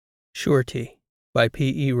Surety by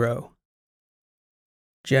P.E. Rowe.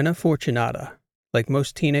 Jenna Fortunata, like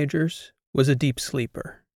most teenagers, was a deep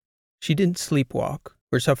sleeper. She didn't sleepwalk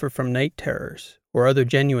or suffer from night terrors or other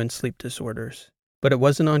genuine sleep disorders, but it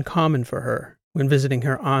wasn't uncommon for her, when visiting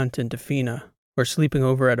her aunt in Defina or sleeping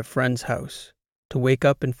over at a friend's house, to wake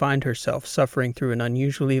up and find herself suffering through an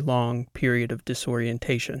unusually long period of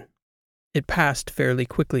disorientation. It passed fairly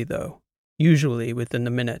quickly, though, usually within the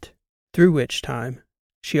minute, through which time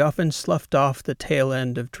she often sloughed off the tail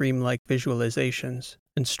end of dreamlike visualizations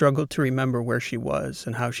and struggled to remember where she was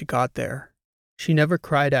and how she got there. She never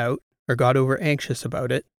cried out or got over anxious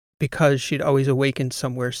about it, because she'd always awakened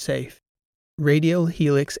somewhere safe. Radial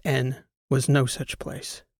Helix N was no such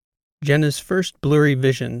place. Jenna's first blurry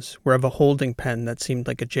visions were of a holding pen that seemed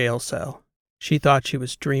like a jail cell. She thought she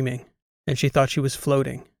was dreaming, and she thought she was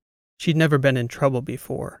floating. She'd never been in trouble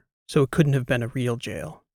before, so it couldn't have been a real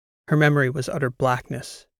jail. Her memory was utter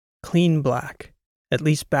blackness, clean black, at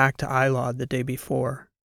least back to Ilod the day before,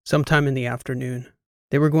 sometime in the afternoon.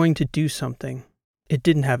 They were going to do something. It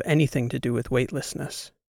didn't have anything to do with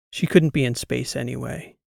weightlessness. She couldn't be in space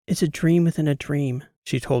anyway. It's a dream within a dream,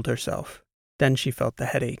 she told herself. Then she felt the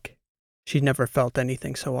headache. She'd never felt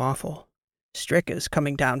anything so awful. Strick is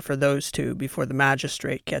coming down for those two before the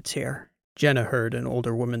magistrate gets here, Jenna heard an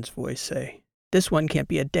older woman's voice say. This one can't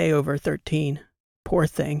be a day over 13. Poor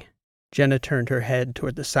thing. Jenna turned her head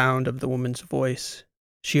toward the sound of the woman's voice.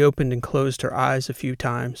 She opened and closed her eyes a few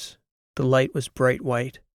times. The light was bright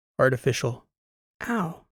white, artificial.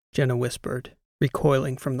 Ow, Jenna whispered,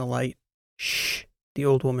 recoiling from the light. Shh, the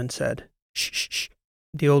old woman said. Shh, shh, shh.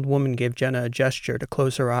 The old woman gave Jenna a gesture to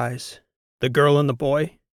close her eyes. The girl and the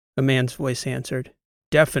boy? A man's voice answered.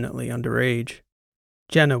 Definitely underage.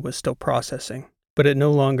 Jenna was still processing, but it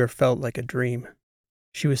no longer felt like a dream.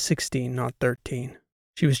 She was 16, not 13.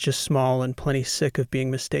 She was just small and plenty sick of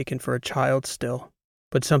being mistaken for a child still,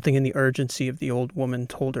 but something in the urgency of the old woman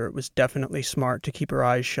told her it was definitely smart to keep her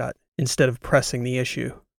eyes shut instead of pressing the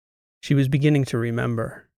issue. She was beginning to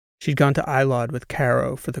remember. She'd gone to Ilod with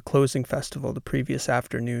Caro for the closing festival the previous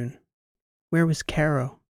afternoon. Where was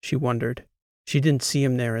Caro? She wondered. She didn't see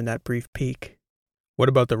him there in that brief peek. What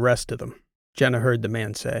about the rest of them? Jenna heard the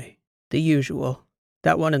man say. The usual.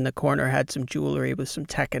 That one in the corner had some jewelry with some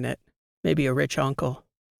tech in it. Maybe a rich uncle.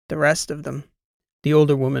 The rest of them. The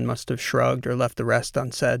older woman must have shrugged or left the rest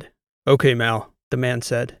unsaid. Okay, Mal, the man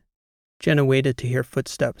said. Jenna waited to hear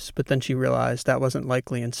footsteps, but then she realized that wasn't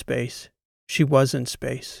likely in space. She was in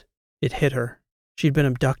space. It hit her. She'd been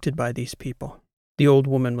abducted by these people. The old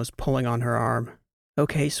woman was pulling on her arm.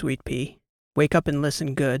 Okay, sweet pea. Wake up and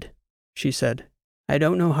listen good, she said. I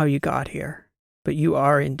don't know how you got here, but you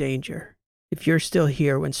are in danger. If you're still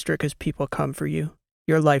here when Stricka's people come for you,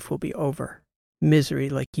 your life will be over. Misery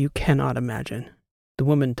like you cannot imagine. The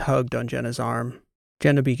woman tugged on Jenna's arm.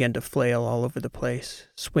 Jenna began to flail all over the place,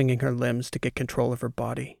 swinging her limbs to get control of her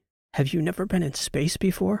body. Have you never been in space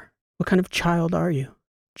before? What kind of child are you?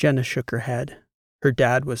 Jenna shook her head. Her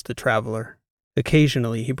dad was the traveler.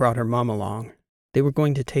 Occasionally he brought her mom along. They were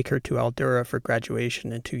going to take her to Aldura for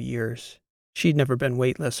graduation in 2 years. She'd never been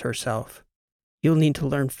weightless herself. You'll need to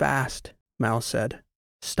learn fast, Mal said.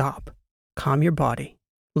 Stop. Calm your body.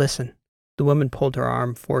 Listen. The woman pulled her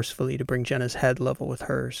arm forcefully to bring Jenna's head level with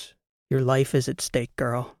hers. Your life is at stake,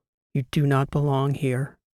 girl. You do not belong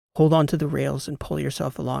here. Hold on to the rails and pull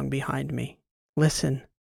yourself along behind me. Listen.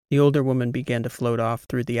 The older woman began to float off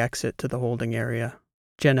through the exit to the holding area.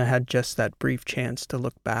 Jenna had just that brief chance to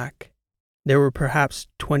look back. There were perhaps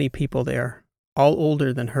 20 people there, all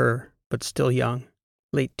older than her, but still young.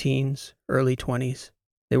 Late teens, early 20s.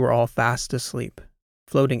 They were all fast asleep,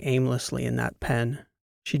 floating aimlessly in that pen.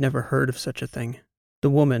 She'd never heard of such a thing. The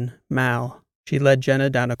woman, Mal, she led Jenna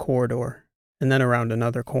down a corridor, and then around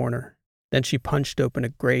another corner. Then she punched open a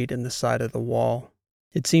grate in the side of the wall.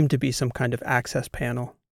 It seemed to be some kind of access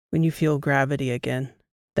panel. When you feel gravity again,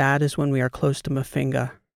 that is when we are close to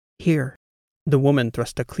Mafinga. Here. The woman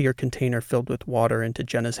thrust a clear container filled with water into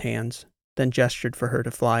Jenna's hands, then gestured for her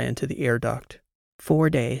to fly into the air duct.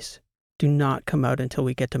 4 days. Do not come out until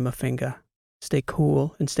we get to Mafinga. Stay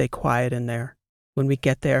cool and stay quiet in there. When we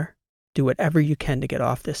get there, do whatever you can to get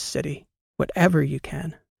off this city. Whatever you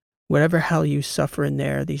can. Whatever hell you suffer in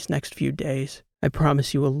there these next few days, I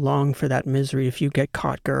promise you will long for that misery if you get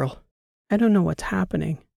caught, girl. I don't know what's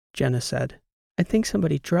happening, Jenna said. I think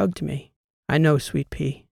somebody drugged me. I know, sweet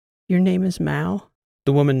pea. Your name is Mal?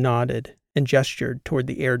 The woman nodded and gestured toward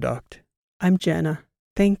the air duct. I'm Jenna.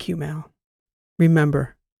 Thank you, Mal.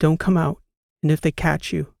 Remember, don't come out, and if they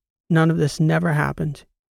catch you, none of this never happened.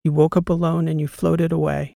 You woke up alone and you floated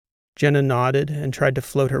away. Jenna nodded and tried to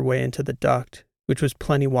float her way into the duct, which was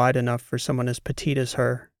plenty wide enough for someone as petite as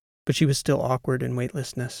her, but she was still awkward in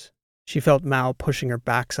weightlessness. She felt Mal pushing her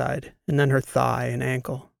backside, and then her thigh and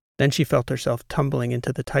ankle. Then she felt herself tumbling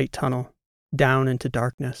into the tight tunnel, down into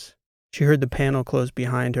darkness. She heard the panel close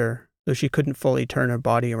behind her, though she couldn't fully turn her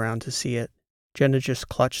body around to see it. Jenna just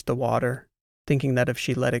clutched the water, thinking that if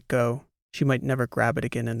she let it go, she might never grab it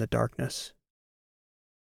again in the darkness.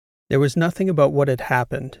 There was nothing about what had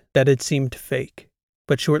happened that had seemed fake,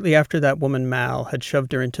 but shortly after that woman Mal had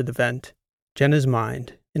shoved her into the vent, Jenna's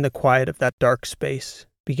mind, in the quiet of that dark space,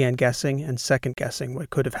 began guessing and second-guessing what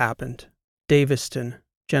could have happened. Daviston,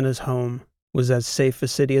 Jenna's home, was as safe a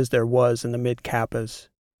city as there was in the mid-Kappas,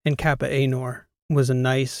 and Kappa Anor was a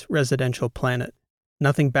nice residential planet.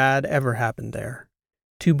 Nothing bad ever happened there.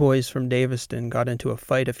 2 boys from Daviston got into a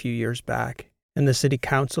fight a few years back, and the city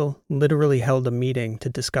council literally held a meeting to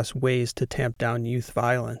discuss ways to tamp down youth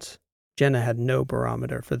violence. Jenna had no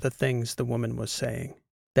barometer for the things the woman was saying,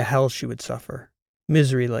 the hell she would suffer,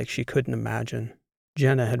 misery like she couldn't imagine.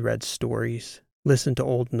 Jenna had read stories, listened to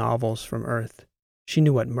old novels from Earth. She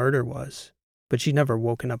knew what murder was, but she'd never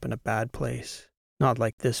woken up in a bad place, not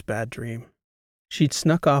like this bad dream. She'd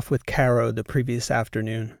snuck off with Caro the previous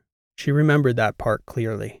afternoon. She remembered that part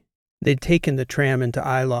clearly. They'd taken the tram into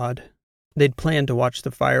Ilod. They'd planned to watch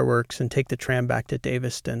the fireworks and take the tram back to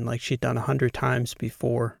Daviston like she'd done 100 times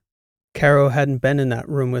before. Caro hadn't been in that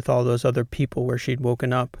room with all those other people where she'd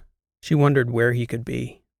woken up. She wondered where he could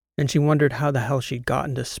be, and she wondered how the hell she'd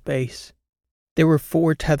gotten to space. There were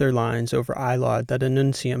 4 tether lines over Ilod that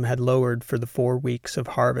Annuncium had lowered for the 4 weeks of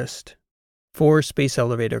harvest. 4 space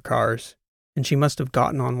elevator cars, and she must have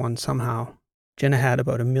gotten on one somehow. Jenna had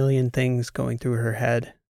about 1,000,000 things going through her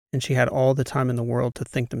head, and she had all the time in the world to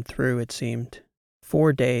think them through, it seemed.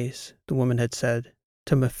 4 days, the woman had said,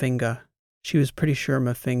 to Mafinga. She was pretty sure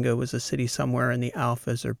Mafinga was a city somewhere in the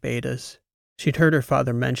Alphas or Betas. She'd heard her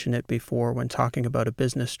father mention it before when talking about a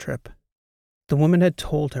business trip. The woman had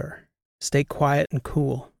told her, stay quiet and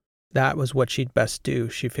cool. That was what she'd best do,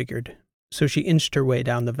 she figured. So she inched her way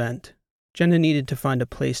down the vent. Jenna needed to find a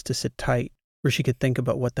place to sit tight, where she could think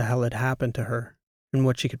about what the hell had happened to her, and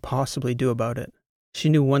what she could possibly do about it. She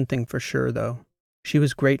knew one thing for sure, though. She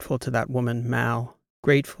was grateful to that woman, Mal,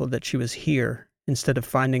 grateful that she was here, instead of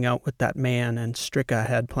finding out what that man and Stricka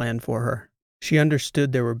had planned for her. She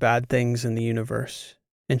understood there were bad things in the universe,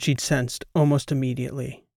 and she'd sensed almost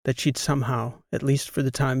immediately that she'd somehow, at least for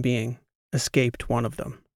the time being, escaped one of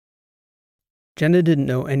them. Jenna didn't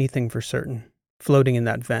know anything for certain, floating in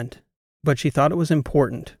that vent, but she thought it was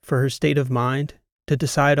important for her state of mind to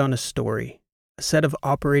decide on a story, a set of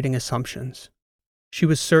operating assumptions. She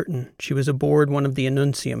was certain she was aboard one of the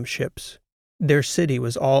Annuncium ships. Their city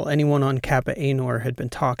was all anyone on Kappa Anor had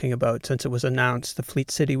been talking about since it was announced the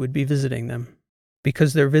Fleet City would be visiting them.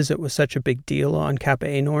 Because their visit was such a big deal on Kappa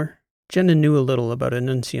Anor, Jenna knew a little about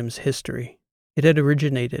Annuncium's history. It had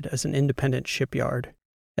originated as an independent shipyard.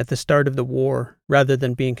 At the start of the war, rather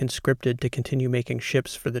than being conscripted to continue making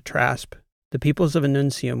ships for the Trasp, the peoples of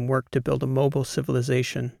Annuncium worked to build a mobile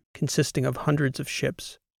civilization consisting of hundreds of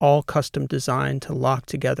ships, all custom designed to lock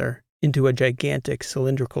together into a gigantic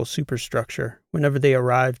cylindrical superstructure whenever they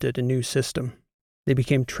arrived at a new system. They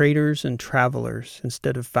became traders and travelers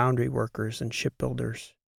instead of foundry workers and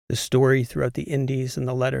shipbuilders. The story throughout the Indies and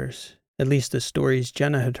the letters, at least the stories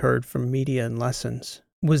Jenna had heard from media and lessons,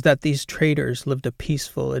 was that these traders lived a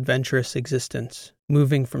peaceful, adventurous existence,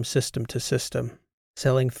 moving from system to system,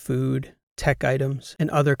 selling food, tech items, and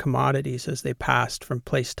other commodities as they passed from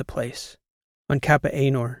place to place. On Kappa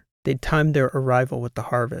Anor, they'd timed their arrival with the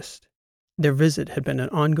harvest. Their visit had been an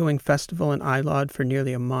ongoing festival in Ilod for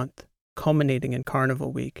nearly a month, culminating in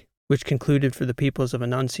Carnival Week, which concluded for the peoples of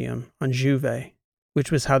Annuncium on Juve, which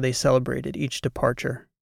was how they celebrated each departure.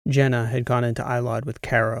 Jenna had gone into Ilod with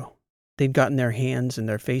Caro. They'd gotten their hands and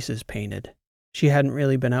their faces painted. She hadn't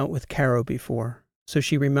really been out with Caro before, so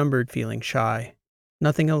she remembered feeling shy.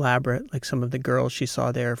 Nothing elaborate like some of the girls she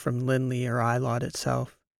saw there from Linley or Ilod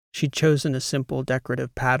itself. She'd chosen a simple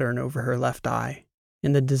decorative pattern over her left eye,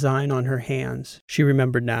 and the design on her hands, she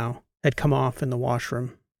remembered now, had come off in the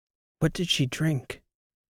washroom. What did she drink?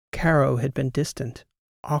 Caro had been distant,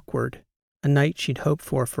 awkward, a night she'd hoped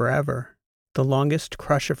for forever, the longest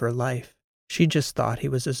crush of her life. She just thought he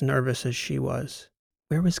was as nervous as she was.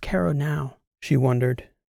 Where was Caro now? She wondered.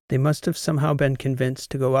 They must have somehow been convinced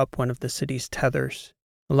to go up one of the city's tethers.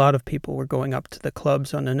 A lot of people were going up to the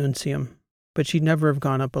clubs on Annuncium, but she'd never have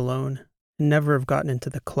gone up alone, and never have gotten into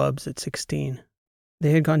the clubs at 16.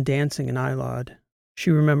 They had gone dancing in Ilod.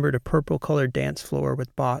 She remembered a purple-colored dance floor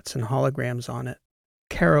with bots and holograms on it.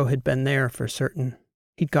 Caro had been there for certain.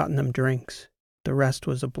 He'd gotten them drinks. The rest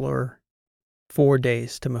was a blur. 4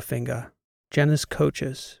 days to Mafinga. Jenna's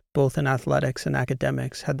coaches, both in athletics and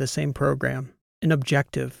academics, had the same program, an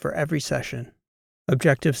objective for every session.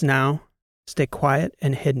 Objectives now: stay quiet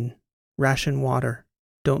and hidden, ration water,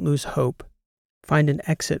 don't lose hope, find an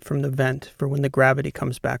exit from the vent for when the gravity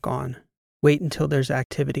comes back on, wait until there's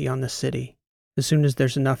activity on the city. As soon as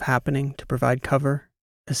there's enough happening to provide cover,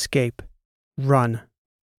 escape, run.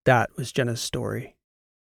 That was Jenna's story.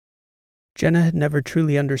 Jenna had never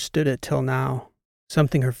truly understood it till now,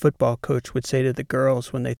 something her football coach would say to the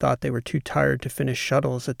girls when they thought they were too tired to finish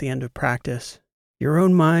shuttles at the end of practice. Your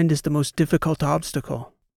own mind is the most difficult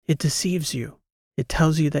obstacle. It deceives you. It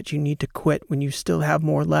tells you that you need to quit when you still have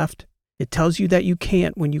more left. It tells you that you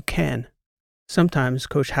can't when you can. Sometimes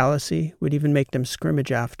Coach Hallisey would even make them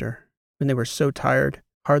scrimmage after. When they were so tired,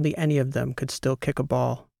 hardly any of them could still kick a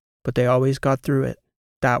ball. But they always got through it.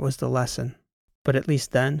 That was the lesson. But at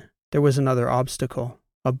least then, there was another obstacle.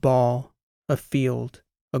 A ball, a field,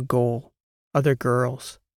 a goal, other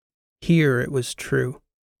girls. Here it was true.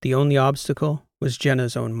 The only obstacle was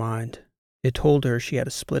Jenna's own mind. It told her she had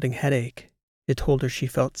a splitting headache. It told her she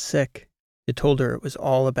felt sick. It told her it was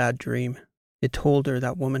all a bad dream. It told her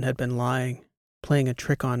that woman had been lying, playing a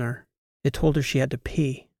trick on her. It told her she had to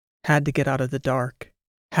pee, had to get out of the dark,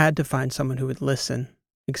 had to find someone who would listen,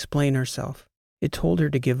 explain herself. It told her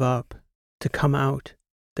to give up, to come out,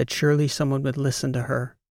 that surely someone would listen to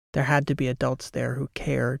her. There had to be adults there who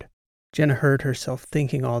cared. Jenna heard herself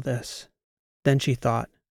thinking all this. Then she thought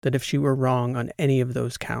that if she were wrong on any of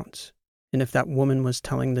those counts, and if that woman was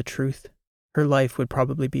telling the truth, her life would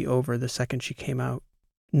probably be over the second she came out.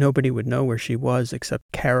 Nobody would know where she was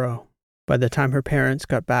except Caro. By the time her parents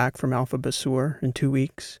got back from Alpha Basur in 2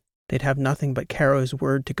 weeks, they'd have nothing but Caro's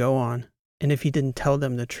word to go on. And if he didn't tell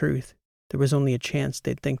them the truth, there was only a chance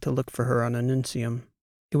they'd think to look for her on Annuncium.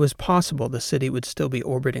 It was possible the city would still be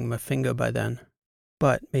orbiting Mafinga by then.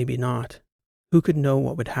 But maybe not. Who could know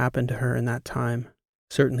what would happen to her in that time?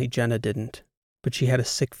 Certainly Jenna didn't. But she had a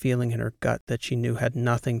sick feeling in her gut that she knew had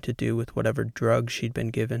nothing to do with whatever drug she'd been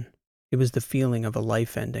given. It was the feeling of a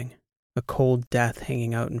life ending, a cold death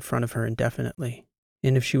hanging out in front of her indefinitely.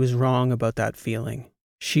 And if she was wrong about that feeling,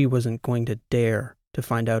 she wasn't going to dare to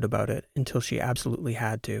find out about it until she absolutely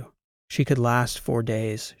had to. She could last 4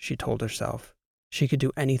 days, she told herself. She could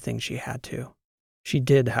do anything she had to. She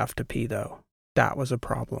did have to pee, though. That was a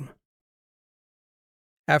problem.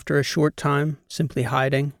 After a short time, simply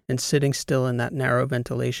hiding and sitting still in that narrow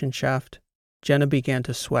ventilation shaft, Jenna began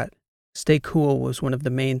to sweat. Stay cool was one of the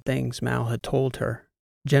main things Mal had told her.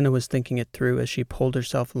 Jenna was thinking it through as she pulled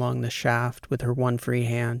herself along the shaft with her one free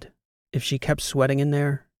hand. If she kept sweating in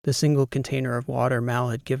there, the single container of water Mal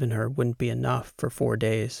had given her wouldn't be enough for 4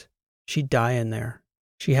 days. She'd die in there.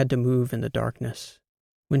 She had to move in the darkness.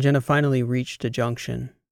 When Jenna finally reached a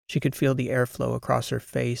junction, she could feel the airflow across her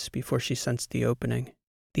face before she sensed the opening.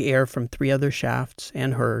 The air from 3 other shafts,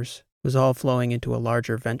 and hers, was all flowing into a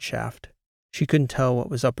larger vent shaft. She couldn't tell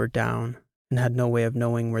what was up or down, and had no way of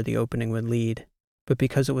knowing where the opening would lead, but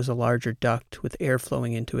because it was a larger duct with air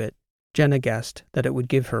flowing into it, Jenna guessed that it would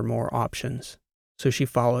give her more options. So she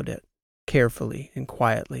followed it, carefully and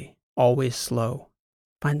quietly, always slow.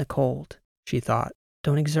 Find the cold, she thought.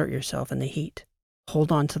 Don't exert yourself in the heat.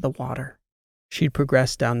 Hold on to the water. She'd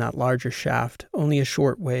progressed down that larger shaft only a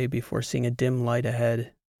short way before seeing a dim light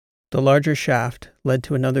ahead. The larger shaft led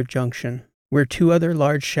to another junction, where 2 other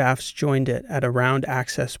large shafts joined it at a round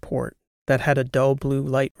access port that had a dull blue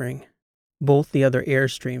light ring. Both the other air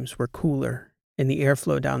streams were cooler, and the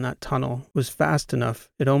airflow down that tunnel was fast enough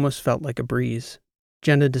it almost felt like a breeze.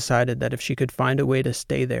 Jenna decided that if she could find a way to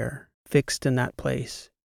stay there, fixed in that place,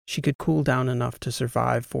 she could cool down enough to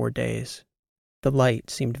survive 4 days. The light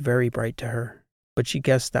seemed very bright to her, but she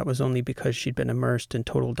guessed that was only because she'd been immersed in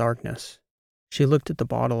total darkness. She looked at the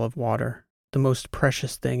bottle of water, the most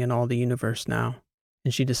precious thing in all the universe now,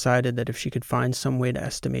 and she decided that if she could find some way to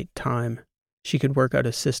estimate time, she could work out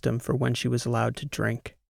a system for when she was allowed to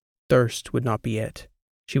drink. Thirst would not be it.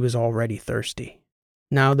 She was already thirsty.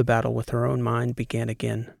 Now the battle with her own mind began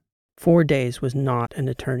again. 4 days was not an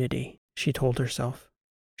eternity, she told herself.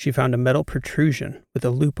 She found a metal protrusion with a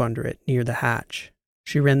loop under it near the hatch.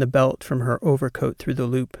 She ran the belt from her overcoat through the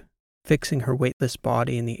loop, fixing her weightless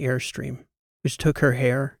body in the airstream, which took her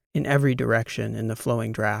hair in every direction in the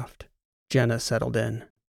flowing draft. Jenna settled in.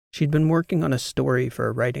 She'd been working on a story for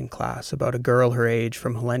a writing class about a girl her age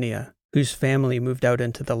from Hellenia, whose family moved out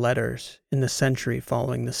into the letters in the century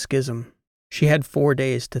following the schism. She had 4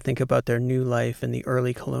 days to think about their new life in the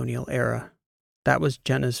early colonial era. That was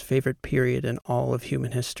Jenna's favorite period in all of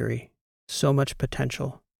human history. So much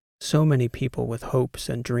potential. So many people with hopes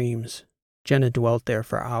and dreams. Jenna dwelt there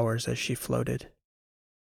for hours as she floated.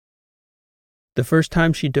 The first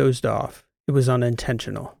time she dozed off, it was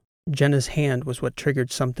unintentional. Jenna's hand was what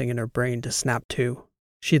triggered something in her brain to snap to.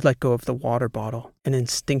 She'd let go of the water bottle and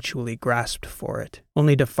instinctually grasped for it,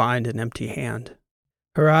 only to find an empty hand.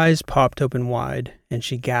 Her eyes popped open wide, and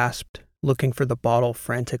she gasped, looking for the bottle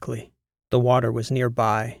frantically. The water was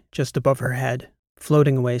nearby, just above her head,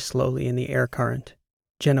 floating away slowly in the air current.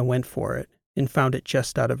 Jenna went for it, and found it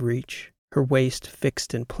just out of reach, her waist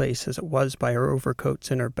fixed in place as it was by her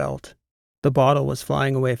overcoats and her belt. The bottle was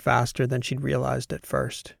flying away faster than she'd realized at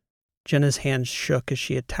first. Jenna's hands shook as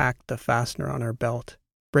she attacked the fastener on her belt,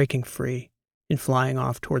 breaking free and flying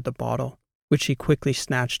off toward the bottle, which she quickly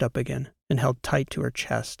snatched up again and held tight to her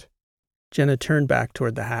chest. Jenna turned back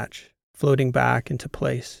toward the hatch, floating back into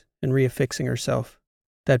place and reaffixing herself.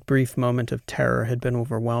 That brief moment of terror had been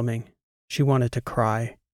overwhelming. She wanted to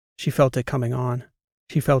cry. She felt it coming on.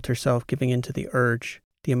 She felt herself giving in to the urge,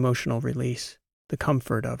 the emotional release, the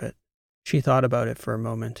comfort of it. She thought about it for a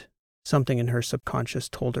moment. Something in her subconscious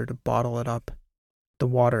told her to bottle it up. The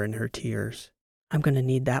water in her tears. I'm going to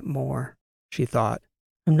need that more, she thought.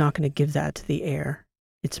 I'm not going to give that to the air.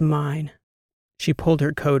 It's mine. She pulled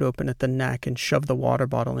her coat open at the neck and shoved the water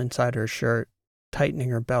bottle inside her shirt, tightening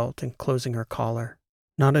her belt and closing her collar.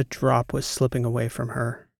 Not a drop was slipping away from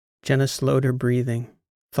her. Jenna slowed her breathing,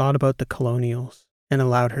 thought about the colonials, and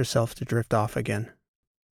allowed herself to drift off again.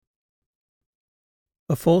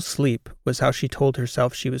 A full sleep was how she told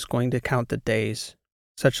herself she was going to count the days.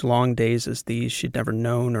 Such long days as these she'd never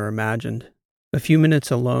known or imagined. A few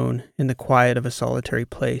minutes alone in the quiet of a solitary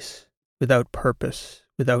place, without purpose,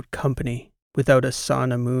 without company, without a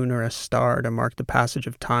sun, a moon, or a star to mark the passage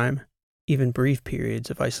of time. Even brief periods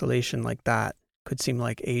of isolation like that could seem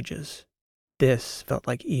like ages. This felt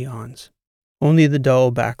like eons. Only the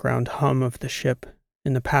dull background hum of the ship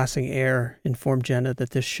and the passing air informed Jenna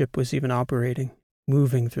that this ship was even operating,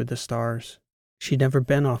 moving through the stars. She'd never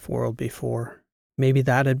been off-world before. Maybe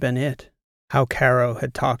that had been it. How Caro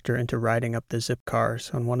had talked her into riding up the zip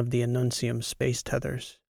cars on one of the Annuncium's space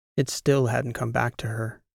tethers. It still hadn't come back to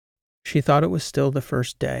her. She thought it was still the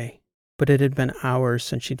first day, but it had been hours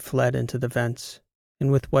since she'd fled into the vents,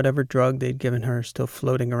 and with whatever drug they'd given her still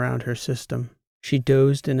floating around her system, she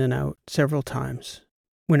dozed in and out several times.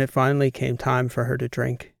 When it finally came time for her to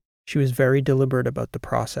drink, she was very deliberate about the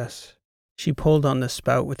process. She pulled on the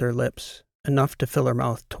spout with her lips, enough to fill her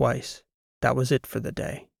mouth twice. That was it for the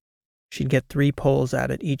day. She'd get 3 pulls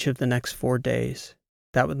at it each of the next 4 days.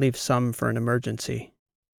 That would leave some for an emergency.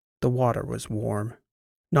 The water was warm.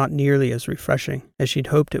 Not nearly as refreshing as she'd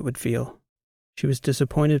hoped it would feel. She was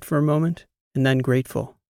disappointed for a moment, and then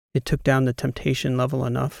grateful. It took down the temptation level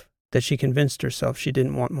enough that she convinced herself she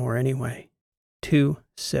didn't want more anyway. 2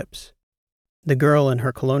 sips. The girl in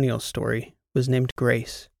her colonial story was named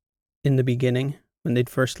Grace. In the beginning, when they'd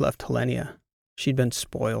first left Helenia, she'd been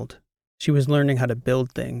spoiled. She was learning how to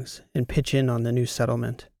build things and pitch in on the new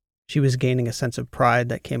settlement. She was gaining a sense of pride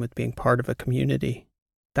that came with being part of a community.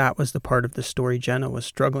 That was the part of the story Jenna was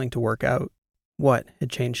struggling to work out. What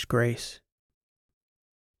had changed Grace?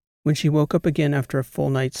 When she woke up again after a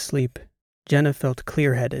full night's sleep, Jenna felt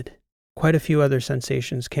clear-headed. Quite a few other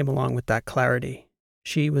sensations came along with that clarity.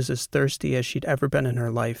 She was as thirsty as she'd ever been in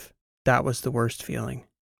her life. That was the worst feeling.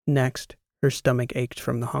 Next, her stomach ached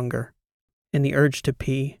from the hunger. And the urge to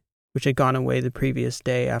pee, which had gone away the previous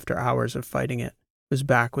day after hours of fighting it, was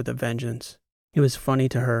back with a vengeance. It was funny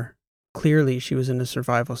to her. Clearly she was in a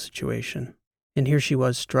survival situation, and here she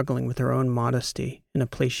was struggling with her own modesty in a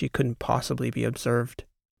place she couldn't possibly be observed.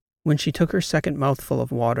 When she took her second mouthful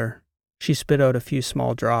of water, she spit out a few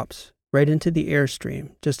small drops, right into the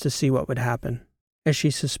airstream just to see what would happen. As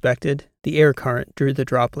she suspected, the air current drew the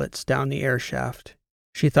droplets down the air shaft.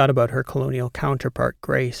 She thought about her colonial counterpart,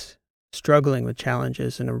 Grace, struggling with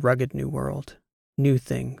challenges in a rugged new world. New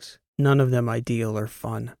things, none of them ideal or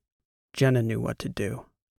fun. Jenna knew what to do.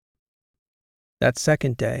 That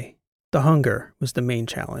second day, the hunger was the main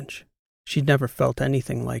challenge. She'd never felt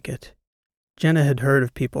anything like it. Jenna had heard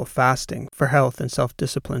of people fasting for health and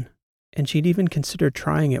self-discipline, and she'd even considered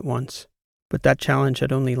trying it once. But that challenge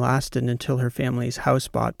had only lasted until her family's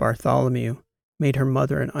housebot, Bartholomew, made her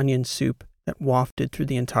mother an onion soup that wafted through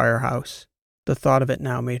the entire house. The thought of it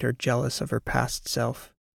now made her jealous of her past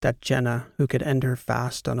self, that Jenna who could end her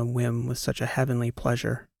fast on a whim with such a heavenly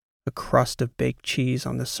pleasure, a crust of baked cheese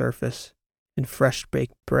on the surface, and fresh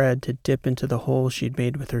baked bread to dip into the hole she'd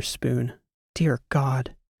made with her spoon. Dear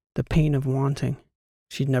God, the pain of wanting.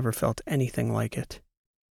 She'd never felt anything like it.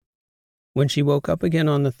 When she woke up again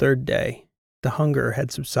on the 3rd day, the hunger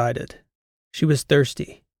had subsided. She was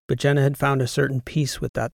thirsty, but Jenna had found a certain peace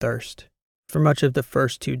with that thirst. For much of the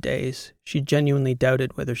first 2 days, she genuinely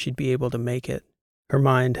doubted whether she'd be able to make it. Her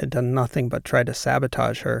mind had done nothing but try to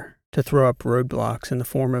sabotage her, to throw up roadblocks in the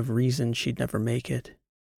form of reasons she'd never make it.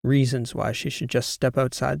 Reasons why she should just step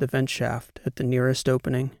outside the vent shaft at the nearest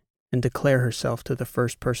opening and declare herself to the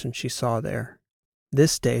first person she saw there.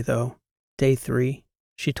 This day, though, day 3,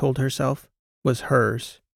 she told herself, was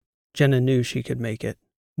hers. Jenna knew she could make it,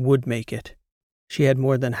 would make it. She had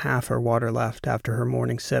more than half her water left after her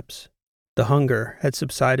morning sips. The hunger had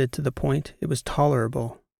subsided to the point it was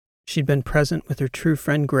tolerable. She'd been present with her true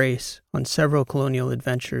friend Grace on several colonial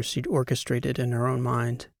adventures she'd orchestrated in her own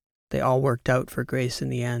mind. They all worked out for Grace in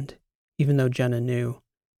the end, even though Jenna knew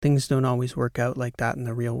things don't always work out like that in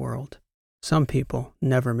the real world. Some people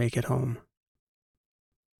never make it home.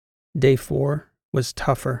 Day 4 was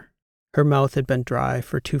tougher. Her mouth had been dry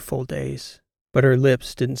for 2 full days, but her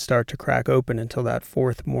lips didn't start to crack open until that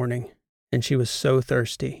 4th morning, and she was so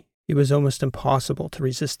thirsty. It was almost impossible to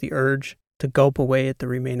resist the urge to gulp away at the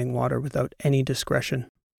remaining water without any discretion.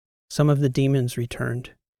 Some of the demons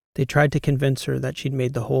returned. They tried to convince her that she'd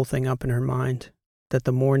made the whole thing up in her mind, that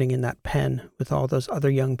the morning in that pen with all those other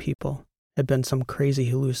young people had been some crazy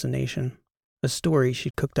hallucination, a story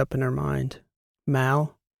she'd cooked up in her mind.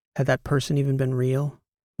 Mal? Had that person even been real?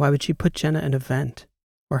 Why would she put Jenna in a vent?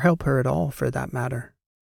 Or help her at all, for that matter?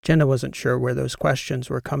 Jenna wasn't sure where those questions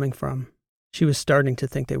were coming from. She was starting to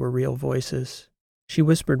think they were real voices. She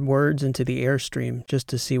whispered words into the airstream just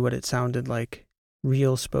to see what it sounded like.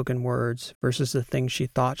 Real spoken words versus the things she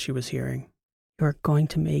thought she was hearing. "You're going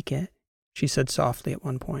to make it," she said softly at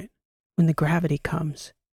one point. "When the gravity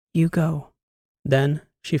comes, you go." Then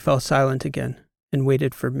she fell silent again and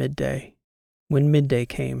waited for midday. When midday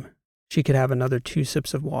came, she could have another 2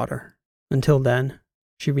 sips of water. Until then,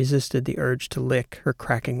 she resisted the urge to lick her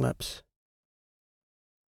cracking lips.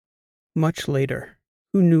 Much later,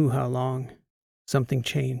 who knew how long, something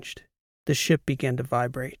changed. The ship began to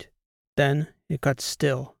vibrate. Then it got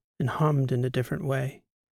still and hummed in a different way.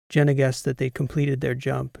 Jenna guessed that they'd completed their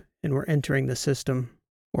jump and were entering the system,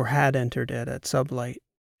 or had entered it at sublight.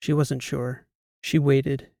 She wasn't sure. She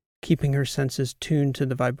waited, keeping her senses tuned to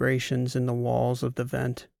the vibrations in the walls of the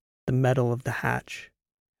vent, the metal of the hatch.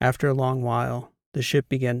 After a long while, the ship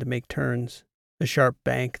began to make turns, a sharp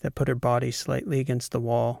bank that put her body slightly against the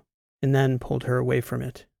wall, and then pulled her away from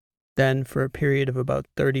it. Then, for a period of about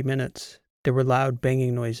 30 minutes, there were loud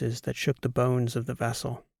banging noises that shook the bones of the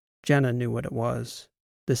vessel. Jenna knew what it was.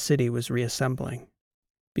 The city was reassembling.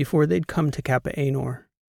 Before they'd come to Kappa Anor,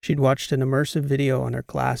 she'd watched an immersive video on her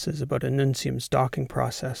glasses about Anuncium's docking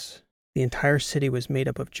process. The entire city was made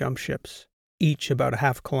up of jump ships, each about a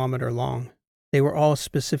half-kilometer long. They were all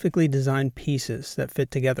specifically designed pieces that fit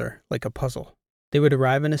together like a puzzle. They would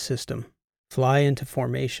arrive in a system, fly into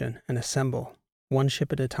formation, and assemble, one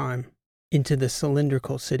ship at a time, into the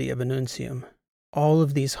cylindrical city of Anuncium. All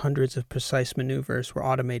of these hundreds of precise maneuvers were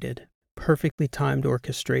automated, perfectly timed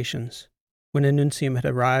orchestrations. When Anuncium had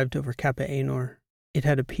arrived over Kappa Anor, it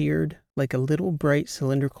had appeared like a little bright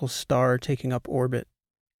cylindrical star taking up orbit.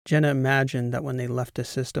 Jenna imagined that when they left the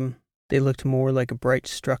system, they looked more like a bright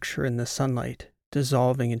structure in the sunlight,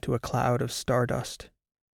 dissolving into a cloud of stardust.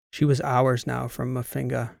 She was hours now from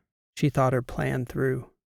Mafinga. She thought her plan through.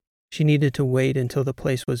 She needed to wait until the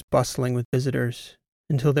place was bustling with visitors,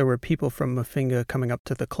 until there were people from Mafinga coming up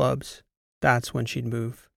to the clubs. That's when she'd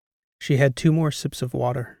move. She had 2 more sips of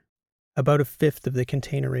water. About a fifth of the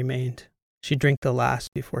container remained. She'd drink the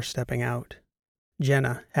last before stepping out.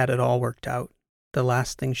 Jenna had it all worked out. The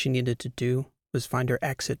last thing she needed to do was find her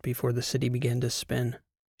exit before the city began to spin.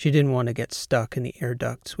 She didn't want to get stuck in the air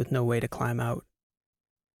ducts with no way to climb out.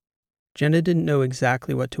 Jenna didn't know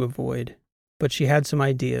exactly what to avoid, but she had some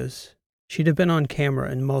ideas. She'd have been on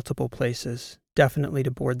camera in multiple places, definitely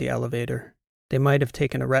to board the elevator. They might have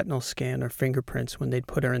taken a retinal scan or fingerprints when they'd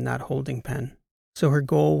put her in that holding pen. So her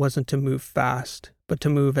goal wasn't to move fast, but to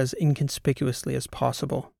move as inconspicuously as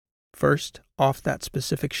possible. First, off that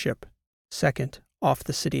specific ship. Second, off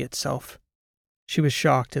the city itself. She was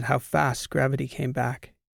shocked at how fast gravity came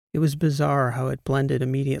back. It was bizarre how it blended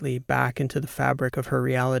immediately back into the fabric of her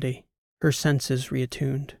reality. Her senses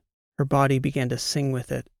reattuned. Her body began to sing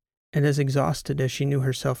with it, and as exhausted as she knew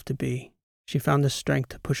herself to be, she found the strength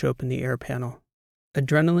to push open the air panel.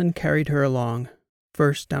 Adrenaline carried her along,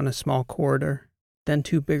 first down a small corridor, then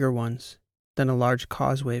 2 bigger ones, then a large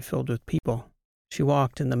causeway filled with people. She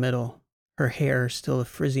walked in the middle, her hair still a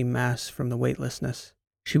frizzy mess from the weightlessness.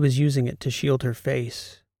 She was using it to shield her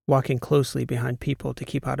face, walking closely behind people to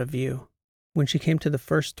keep out of view. When she came to the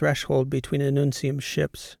first threshold between Anuncium's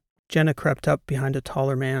ships, Jenna crept up behind a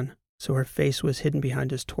taller man, so her face was hidden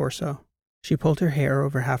behind his torso. She pulled her hair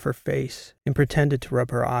over half her face and pretended to rub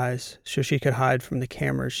her eyes so she could hide from the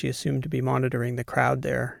cameras she assumed to be monitoring the crowd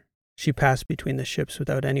there. She passed between the ships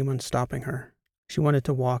without anyone stopping her. She wanted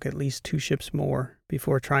to walk at least 2 ships more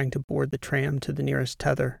before trying to board the tram to the nearest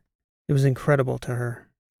tether. It was incredible to her,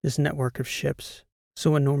 this network of ships,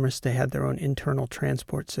 so enormous they had their own internal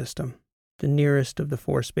transport system. The nearest of the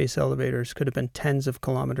 4 space elevators could have been tens of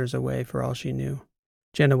kilometers away for all she knew.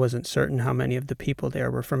 Jenna wasn't certain how many of the people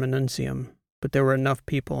there were from Annuncium, but there were enough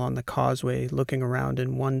people on the causeway looking around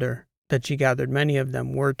in wonder that she gathered many of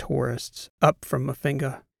them were tourists up from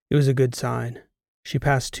Mafinga. It was a good sign. She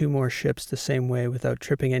passed 2 more ships the same way without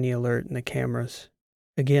tripping any alert in the cameras.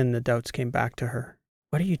 Again, the doubts came back to her.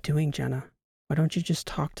 What are you doing, Jenna? Why don't you just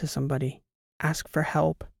talk to somebody? Ask for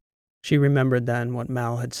help. She remembered then what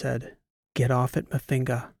Mal had said. Get off at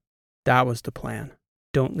Mafinga. That was the plan.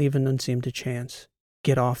 Don't leave Annuncium to chance.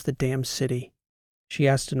 Get off the damn city. She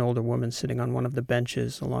asked an older woman sitting on one of the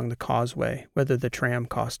benches along the causeway whether the tram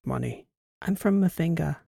cost money. I'm from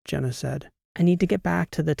Mafinga, Jenna said. I need to get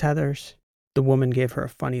back to the tethers. The woman gave her a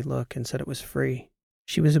funny look and said it was free.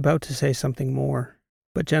 She was about to say something more,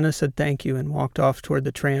 but Jenna said thank you and walked off toward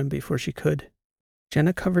the tram before she could.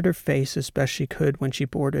 Jenna covered her face as best she could when she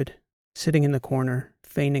boarded, sitting in the corner,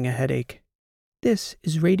 feigning a headache. This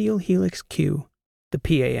is Radial Helix Q, the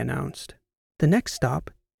PA announced. The next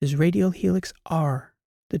stop is Radial Helix R.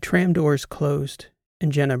 The tram doors closed,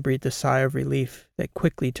 and Jenna breathed a sigh of relief that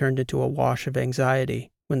quickly turned into a wash of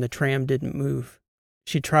anxiety when the tram didn't move.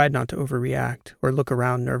 She tried not to overreact or look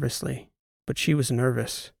around nervously, but she was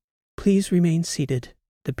nervous. Please remain seated,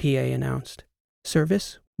 the PA announced.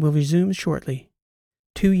 Service will resume shortly.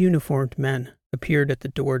 2 uniformed men appeared at the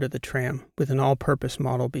door to the tram with an all-purpose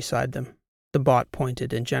model beside them. The bot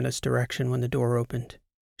pointed in Jenna's direction when the door opened.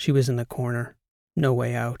 She was in the corner. No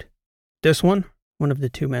way out. This one? One of the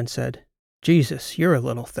 2 men said. Jesus, you're a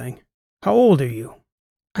little thing. How old are you?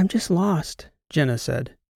 I'm just lost, Jenna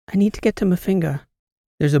said. I need to get to Mafinga.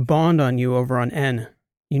 There's a bond on you over on N.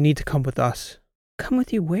 You need to come with us. Come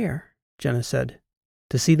with you where? Jenna said.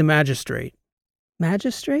 To see the magistrate.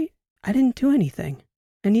 Magistrate? I didn't do anything.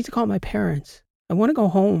 I need to call my parents. I want to go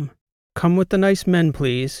home. Come with the nice men,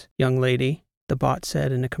 please, young lady, the bot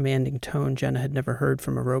said in a commanding tone Jenna had never heard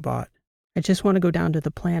from a robot. I just want to go down to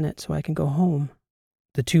the planet so I can go home.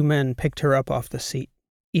 The 2 men picked her up off the seat,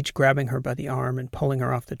 each grabbing her by the arm and pulling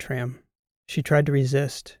her off the tram. She tried to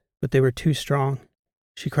resist, but they were too strong.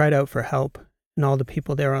 She cried out for help, and all the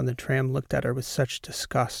people there on the tram looked at her with such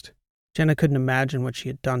disgust. Jenna couldn't imagine what she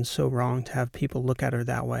had done so wrong to have people look at her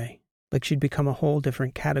that way, like she'd become a whole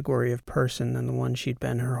different category of person than the one she'd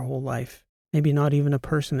been her whole life. Maybe not even a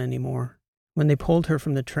person anymore. When they pulled her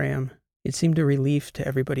from the tram, it seemed a relief to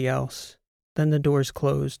everybody else. Then the doors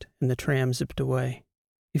closed, and the tram zipped away.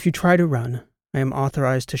 If you try to run, I am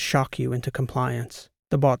authorized to shock you into compliance,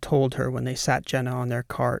 the bot told her when they sat Jenna on their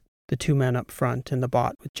cart, the 2 men up front and the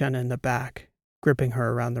bot with Jenna in the back, gripping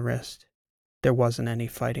her around the wrist. There wasn't any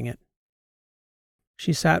fighting it.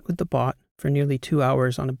 She sat with the bot for nearly 2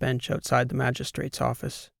 hours on a bench outside the magistrate's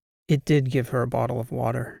office. It did give her a bottle of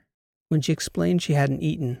water. When she explained she hadn't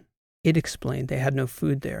eaten, it explained they had no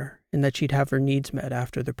food there and that she'd have her needs met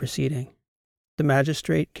after the proceeding. The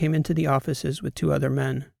magistrate came into the offices with 2 other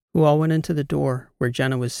men, who all went into the door where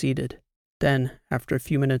Jenna was seated. Then, after a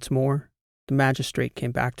few minutes more, the magistrate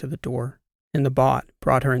came back to the door, and the bot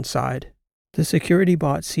brought her inside. The security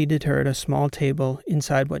bot seated her at a small table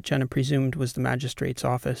inside what Jenna presumed was the magistrate's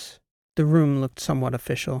office. The room looked somewhat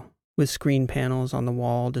official, with screen panels on the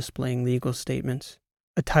wall displaying legal statements,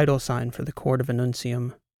 a title sign for the Court of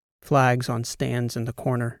Annuncium, flags on stands in the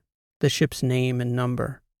corner, the ship's name and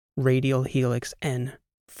number, Radial Helix N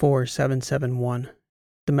 4771.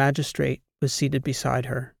 The magistrate was seated beside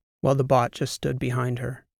her, while the bot just stood behind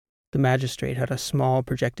her. The magistrate had a small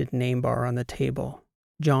projected name bar on the table.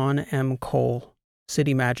 John M. Cole,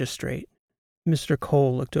 City Magistrate. Mr.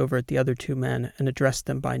 Cole looked over at the other 2 men and addressed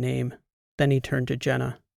them by name. Then he turned to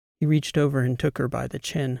Jenna. He reached over and took her by the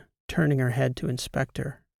chin, turning her head to inspect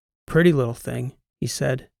her. Pretty little thing, he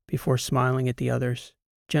said, before smiling at the others.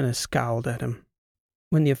 Jenna scowled at him.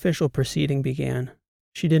 When the official proceeding began,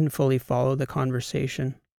 she didn't fully follow the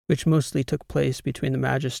conversation, which mostly took place between the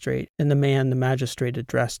magistrate and the man the magistrate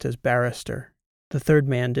addressed as barrister. The 3rd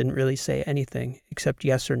man didn't really say anything except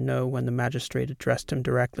yes or no when the magistrate addressed him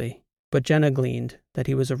directly, but Jenna gleaned that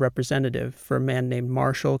he was a representative for a man named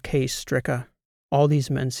Marshall Case Stricka. All these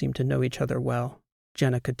men seemed to know each other well.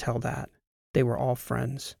 Jenna could tell that. They were all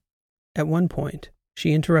friends. At one point,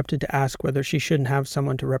 she interrupted to ask whether she shouldn't have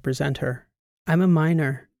someone to represent her. I'm a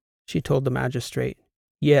minor, she told the magistrate.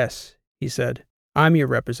 Yes, he said. I'm your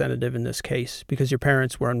representative in this case because your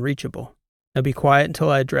parents were unreachable. Now be quiet until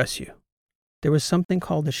I address you. There was something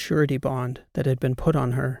called a surety bond that had been put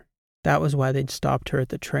on her. That was why they'd stopped her at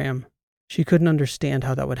the tram. She couldn't understand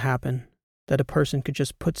how that would happen, that a person could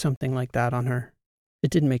just put something like that on her.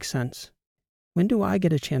 It didn't make sense. When do I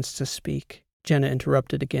get a chance to speak? Jenna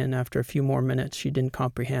interrupted again after a few more minutes she didn't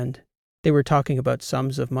comprehend. They were talking about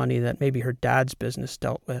sums of money that maybe her dad's business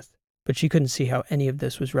dealt with, but she couldn't see how any of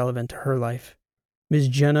this was relevant to her life. Ms.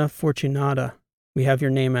 Jenna Fortunata, we have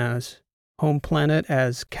your name as, home planet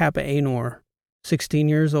as Kappa Anor, 16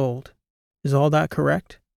 years old. Is all that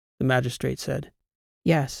correct? The magistrate said.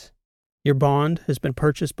 Yes. Your bond has been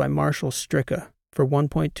purchased by Marshal Stricka for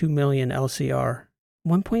 1.2 million LCR.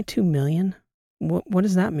 1.2 million? What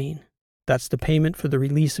does that mean? That's the payment for the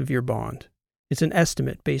release of your bond. It's an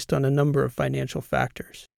estimate based on a number of financial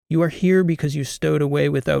factors. You are here because you stowed away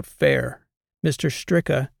without fare. Mr.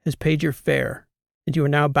 Stricka has paid your fare, and you are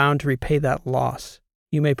now bound to repay that loss.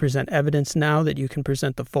 You may present evidence now that you can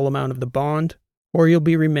present the full amount of the bond, or you'll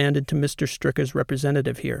be remanded to Mr. Stricka's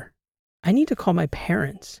representative here. I need to call my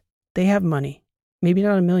parents. They have money. Maybe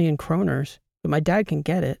not 1 million kroners, but my dad can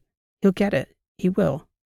get it. He'll get it. He will.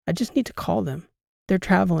 I just need to call them. They're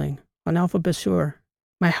traveling on Alpha Basur.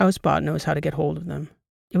 My housebot knows how to get hold of them.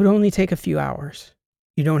 It would only take a few hours.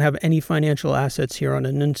 You don't have any financial assets here on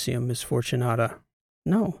Annuncium, Miss Fortunata.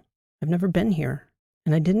 No, I've never been here.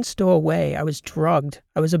 And I didn't stow away. I was drugged.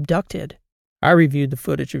 I was abducted. I reviewed the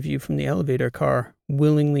footage of you from the elevator car,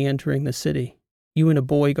 willingly entering the city. You and a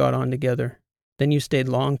boy got on together. Then you stayed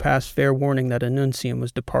long past fair warning that Annuncium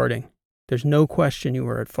was departing. There's no question you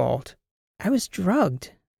were at fault. I was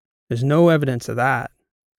drugged. There's no evidence of that.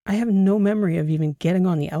 I have no memory of even getting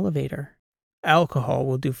on the elevator. Alcohol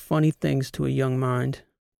will do funny things to a young mind.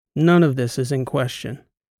 None of this is in question.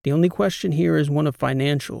 The only question here is one of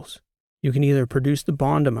financials. You can either produce the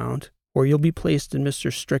bond amount, or you'll be placed in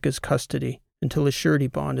Mr. Stricka's custody until his surety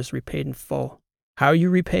bond is repaid in full. How you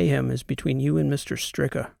repay him is between you and Mr.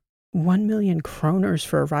 Stricka. 1 million kroners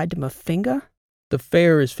for a ride to Mafinga? The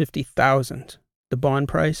fare is 50,000. The bond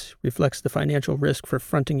price reflects the financial risk for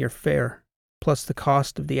fronting your fare, plus the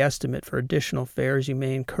cost of the estimate for additional fares you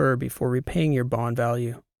may incur before repaying your bond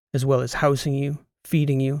value, as well as housing you,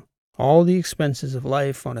 feeding you, all the expenses of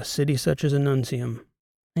life on a city such as Annuncium.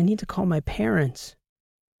 I need to call my parents.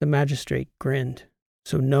 The magistrate grinned.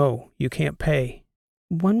 So no, you can't pay.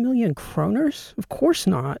 1 million kroners? Of course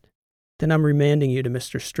not. Then I'm remanding you to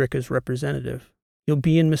Mr. Stricka's representative. You'll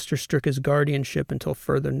be in Mr. Stricka's guardianship until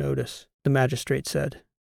further notice, the magistrate said,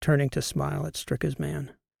 turning to smile at Stricka's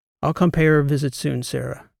man. I'll come pay her a visit soon,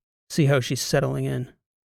 Sarah. See how she's settling in.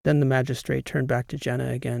 Then the magistrate turned back to Jenna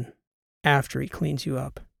again. After he cleans you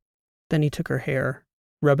up. Then he took her hair,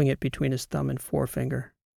 rubbing it between his thumb and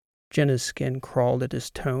forefinger. Jenna's skin crawled at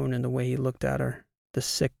his tone and the way he looked at her, the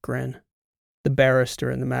sick grin. The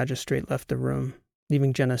barrister and the magistrate left the room,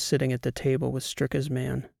 leaving Jenna sitting at the table with Stricka's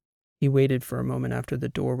man. He waited for a moment after the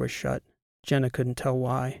door was shut. Jenna couldn't tell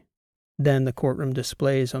why. Then the courtroom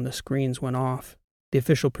displays on the screens went off. The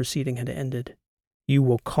official proceeding had ended. You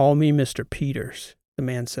will call me Mr. Peters, the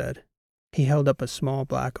man said. He held up a small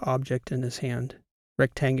black object in his hand,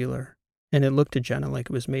 rectangular, and it looked to Jenna like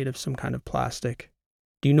it was made of some kind of plastic.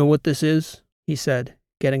 Do you know what this is? He said,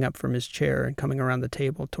 getting up from his chair and coming around the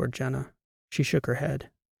table toward Jenna. She shook her head.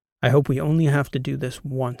 I hope we only have to do this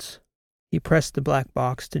once. He pressed the black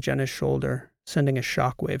box to Jenna's shoulder, sending a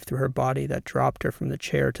shockwave through her body that dropped her from the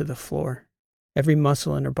chair to the floor. Every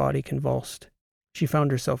muscle in her body convulsed. She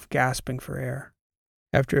found herself gasping for air.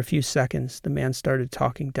 After a few seconds, the man started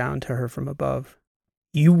talking down to her from above.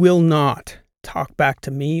 You will not talk back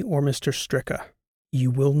to me or Mr. Stricka.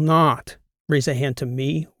 You will not raise a hand to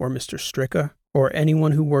me or Mr. Stricka or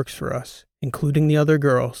anyone who works for us, including the other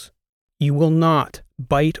girls. You will not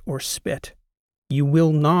bite or spit. You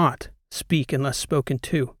will not speak unless spoken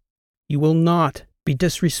to. You will not be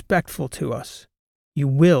disrespectful to us. You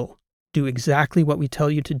will do exactly what we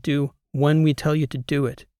tell you to do when we tell you to do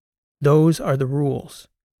it. Those are the rules.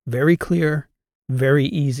 Very clear, very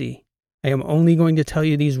easy. I am only going to tell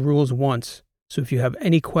you these rules once, so if you have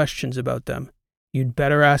any questions about them, you'd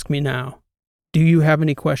better ask me now. Do you have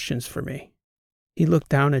any questions for me? He looked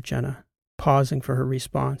down at Jenna, pausing for her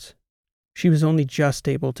response. She was only just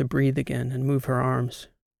able to breathe again and move her arms.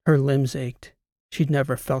 Her limbs ached. She'd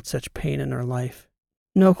never felt such pain in her life.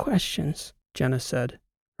 No questions, Jenna said,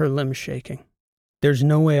 her limbs shaking. There's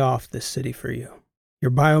no way off this city for you.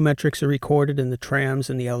 Your biometrics are recorded in the trams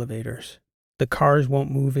and the elevators. The cars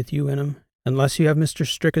won't move with you in them unless you have Mr.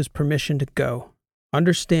 Stricka's permission to go.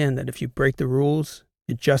 Understand that if you break the rules,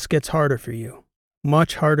 it just gets harder for you.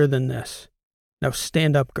 Much harder than this. Now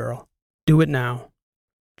stand up, girl. Do it now."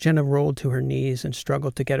 Jenna rolled to her knees and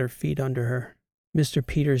struggled to get her feet under her. Mr.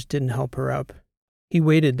 Peters didn't help her up. He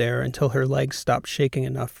waited there until her legs stopped shaking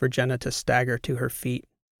enough for Jenna to stagger to her feet.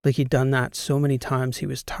 Like he'd done that so many times he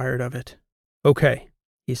was tired of it. "Okay,"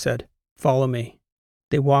 he said. "Follow me."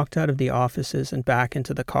 They walked out of the offices and back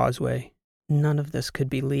into the causeway. None of this could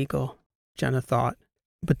be legal, Jenna thought.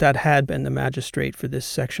 But that had been the magistrate for this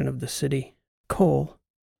section of the city. Cole.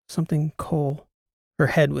 Something Cole. Her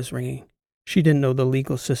head was ringing. She didn't know the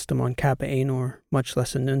legal system on Kappa Anor, much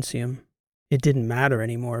less Annuncium. It didn't matter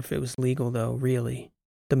anymore if it was legal, though, really.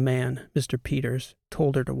 The man, Mr. Peters,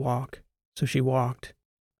 told her to walk, so she walked.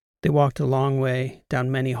 They walked a long way,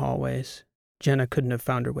 down many hallways. Jenna couldn't have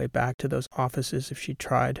found her way back to those offices if she'd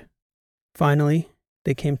tried. Finally,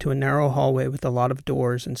 they came to a narrow hallway with a lot of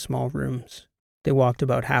doors and small rooms. They walked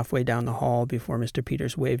about halfway down the hall before Mr.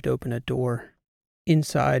 Peters waved open a door.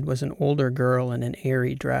 Inside was an older girl in an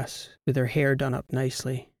airy dress, with her hair done up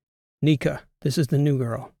nicely. "Nika, this is the new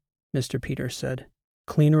girl," Mr. Peters said.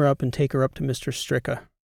 "Clean her up and take her up to Mr. Stricka.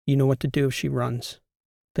 You know what to do if she runs."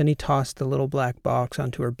 Then he tossed the little black box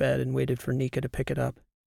onto her bed and waited for Nika to pick it up.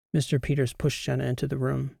 Mr. Peters pushed Jenna into the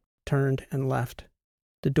room, turned, and left.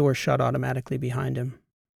 The door shut automatically behind him.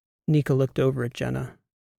 Nika looked over at Jenna.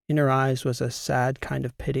 In her eyes was a sad kind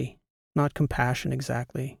of pity, not compassion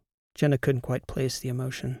exactly. Jenna couldn't quite place the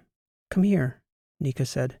emotion. "Come here," Nika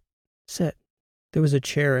said. "Sit." There was a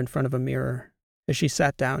chair in front of a mirror. As she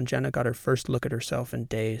sat down, Jenna got her first look at herself in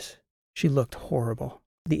days. She looked horrible.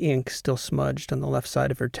 The ink still smudged on the left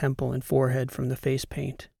side of her temple and forehead from the face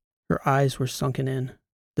paint. Her eyes were sunken in,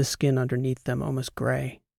 the skin underneath them almost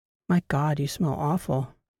gray. "My God, you smell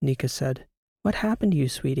awful," Nika said. "What happened to you,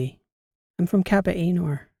 sweetie?" "I'm from Kappa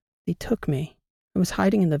Anor. They took me. I was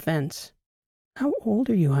hiding in the vents." "How old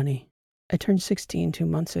are you, honey?" "I turned 16 2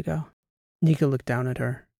 months ago." Nika looked down at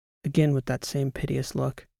her, again with that same piteous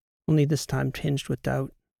look, only this time tinged with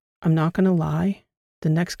doubt. "I'm not going to lie. The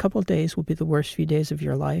next couple days will be the worst few days of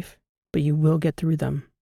your life, but you will get through them.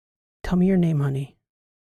 Tell me your name, honey."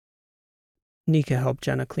 Nika helped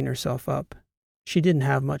Jenna clean herself up. She didn't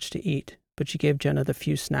have much to eat, but she gave Jenna the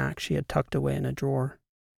few snacks she had tucked away in a drawer.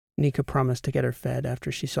 Nika promised to get her fed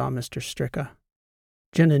after she saw Mr. Stricka.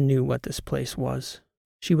 Jenna knew what this place was.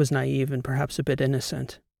 She was naive and perhaps a bit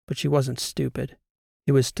innocent, but she wasn't stupid.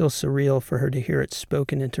 It was still surreal for her to hear it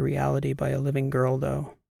spoken into reality by a living girl,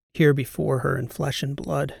 though, here before her in flesh and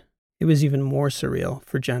blood. It was even more surreal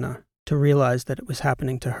for Jenna to realize that it was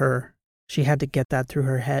happening to her. She had to get that through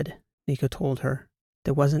her head, Nika told her.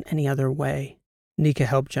 There wasn't any other way. Nika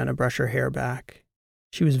helped Jenna brush her hair back.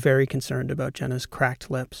 She was very concerned about Jenna's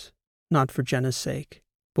cracked lips, not for Jenna's sake,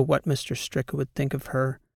 but what Mr. Stricka would think of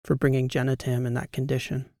her for bringing Jenna to him in that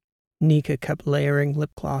condition. Nika kept layering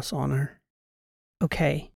lip gloss on her.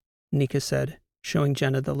 "Okay," Nika said, showing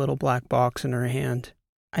Jenna the little black box in her hand.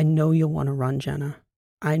 "I know you'll want to run, Jenna.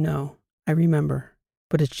 I know. I remember.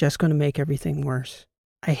 But it's just going to make everything worse.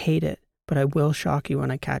 I hate it, but I will shock you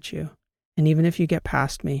when I catch you. And even if you get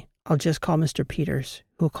past me, I'll just call Mr. Peters,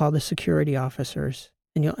 who'll call the security officers,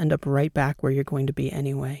 and you'll end up right back where you're going to be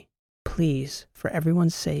anyway. Please, for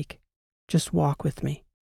everyone's sake, just walk with me."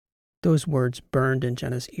 Those words burned in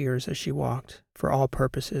Jenna's ears as she walked, for all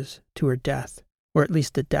purposes, to her death, or at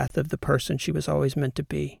least the death of the person she was always meant to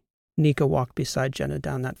be. Nika walked beside Jenna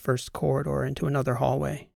down that first corridor into another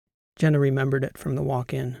hallway. Jenna remembered it from the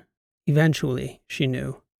walk-in. Eventually, she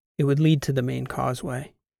knew, it would lead to the main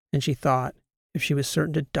causeway, and she thought, if she was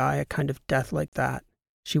certain to die a kind of death like that,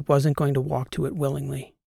 she wasn't going to walk to it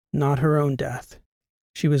willingly. Not her own death.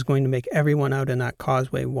 She was going to make everyone out in that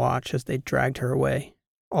causeway watch as they dragged her away.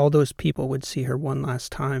 All those people would see her one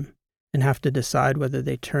last time, and have to decide whether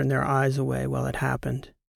they turned their eyes away while it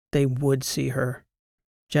happened. They would see her.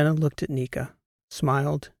 Jenna looked at Nika,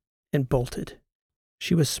 smiled, and bolted.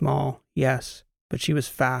 She was small, yes, but she was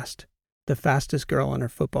fast, the fastest girl on her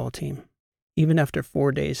football team. Even after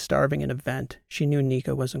 4 days starving in a vent, she knew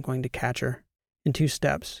Nika wasn't going to catch her. In 2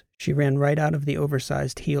 steps, she ran right out of the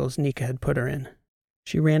oversized heels Nika had put her in.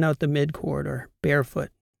 She ran out the mid-corridor,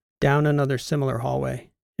 barefoot, down another similar hallway,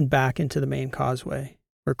 and back into the main causeway,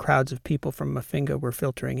 where crowds of people from Mafinga were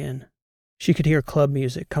filtering in. She could hear club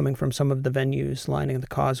music coming from some of the venues lining the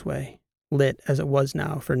causeway, lit as it was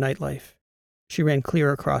now for nightlife. She ran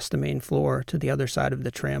clear across the main floor to the other side of the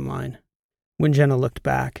tram line. When Jenna looked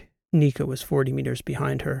back, Nika was 40 meters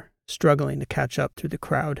behind her, struggling to catch up through the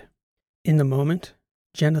crowd. In the moment,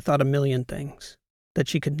 Jenna thought a million things. That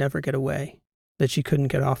she could never get away, that she couldn't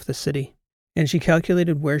get off the city, and she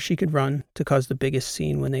calculated where she could run to cause the biggest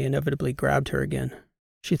scene when they inevitably grabbed her again.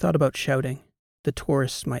 She thought about shouting. The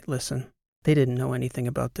tourists might listen. They didn't know anything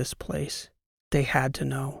about this place. They had to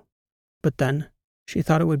know. But then, she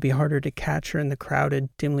thought it would be harder to catch her in the crowded,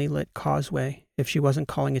 dimly lit causeway if she wasn't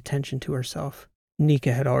calling attention to herself.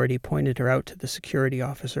 Nika had already pointed her out to the security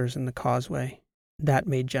officers in the causeway. That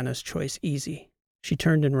made Jenna's choice easy. She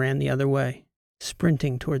turned and ran the other way,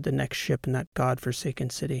 sprinting toward the next ship in that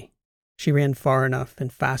godforsaken city. She ran far enough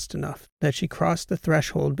and fast enough that she crossed the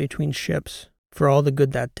threshold between ships, for all the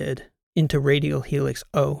good that did, into Radial Helix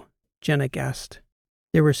O, Jenna guessed.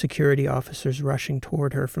 There were security officers rushing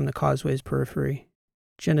toward her from the causeway's periphery.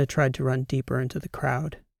 Jenna tried to run deeper into the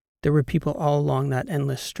crowd. There were people all along that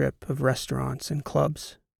endless strip of restaurants and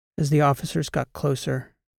clubs. As the officers got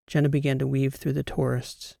closer, Jenna began to weave through the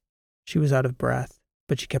tourists. She was out of breath,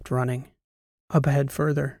 but she kept running. Up ahead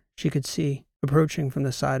further, she could see, approaching from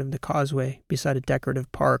the side of the causeway beside a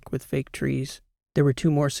decorative park with fake trees, there were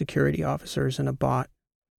 2 more security officers and a bot.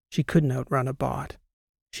 She couldn't outrun a bot.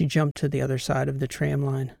 She jumped to the other side of the tram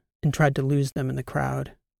line and tried to lose them in the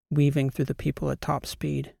crowd, weaving through the people at top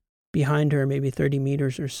speed. Behind her, maybe 30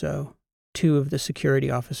 meters or so, 2 of the security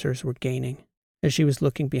officers were gaining. As she was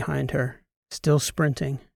looking behind her, still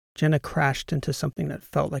sprinting, Jenna crashed into something that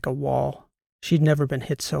felt like a wall. She'd never been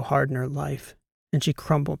hit so hard in her life, and she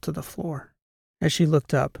crumbled to the floor. As she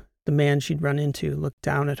looked up, the man she'd run into looked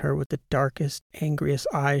down at her with the darkest, angriest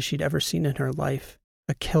eyes she'd ever seen in her life.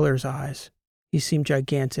 A killer's eyes. He seemed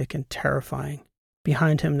gigantic and terrifying.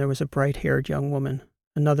 Behind him there was a bright-haired young woman,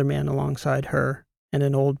 another man alongside her, and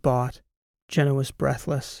an old bot. Jenna was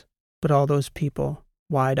breathless, but all those people,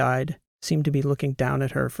 wide-eyed, seemed to be looking down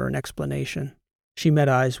at her for an explanation. She met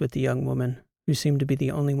eyes with the young woman, who seemed to be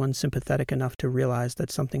the only one sympathetic enough to realize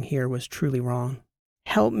that something here was truly wrong.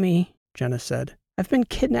 "Help me," Jenna said. "I've been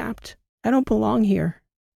kidnapped. I don't belong here."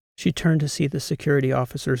 She turned to see the security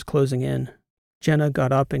officers closing in. Jenna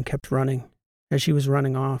got up and kept running. As she was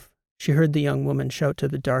running off, she heard the young woman shout to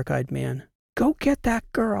the dark-eyed man, "Go get that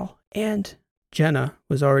girl, and—" Jenna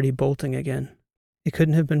was already bolting again. It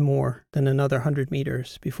couldn't have been more than another 100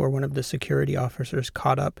 meters before one of the security officers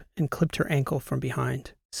caught up and clipped her ankle from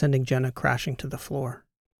behind, sending Jenna crashing to the floor.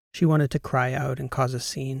 She wanted to cry out and cause a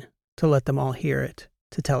scene, to let them all hear it,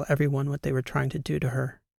 to tell everyone what they were trying to do to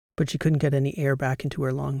her, but she couldn't get any air back into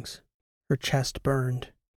her lungs. Her chest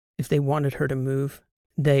burned. If they wanted her to move,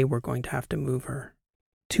 they were going to have to move her.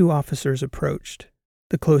 2 officers approached,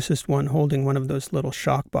 the closest one holding one of those little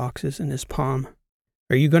shock boxes in his palm.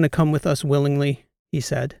 "Are you going to come with us willingly?" he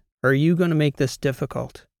said. "Or are you going to make this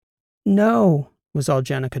difficult?" "No," was all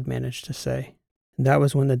Jenna could manage to say. And that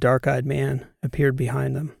was when the dark-eyed man appeared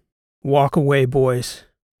behind them. "Walk away, boys,"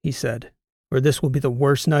 he said, "or this will be the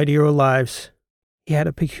worst night of your lives." He had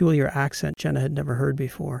a peculiar accent Jenna had never heard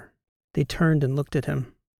before. They turned and looked at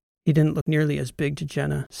him. He didn't look nearly as big to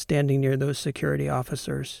Jenna, standing near those security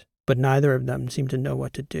officers, but neither of them seemed to know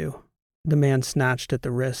what to do. The man snatched at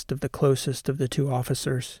the wrist of the closest of the 2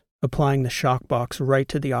 officers, applying the shock box right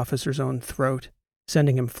to the officer's own throat,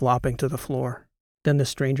 sending him flopping to the floor. Then the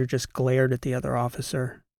stranger just glared at the other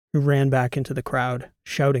officer, who ran back into the crowd,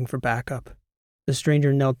 shouting for backup. The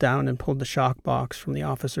stranger knelt down and pulled the shock box from the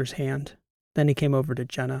officer's hand. Then he came over to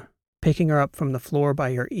Jenna, picking her up from the floor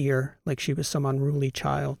by her ear like she was some unruly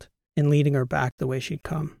child, and leading her back the way she'd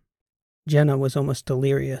come. Jenna was almost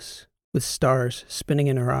delirious, with stars spinning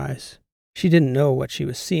in her eyes. She didn't know what she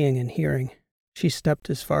was seeing and hearing. She stepped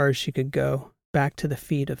as far as she could go, back to the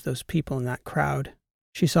feet of those people in that crowd.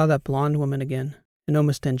 She saw that blonde woman again, an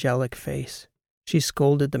almost angelic face. She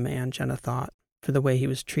scolded the man, Jenna thought, for the way he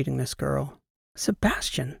was treating this girl.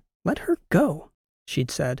 "Sebastian, let her go," she'd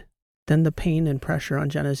said. Then the pain and pressure on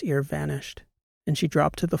Jenna's ear vanished, and she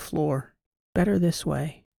dropped to the floor. Better this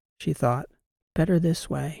way, she thought. Better this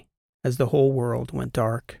way, as the whole world went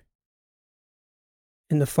dark.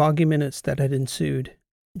 In the foggy minutes that had ensued,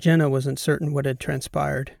 Jenna wasn't certain what had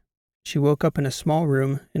transpired. She woke up in a small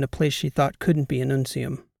room in a place she thought couldn't be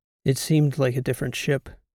Annuncium. It seemed like a different ship.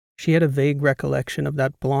 She had a vague recollection of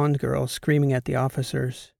that blonde girl screaming at the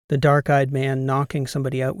officers, the dark-eyed man knocking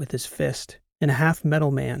somebody out with his fist, and a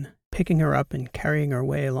half-metal man picking her up and carrying her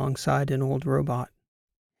away alongside an old robot.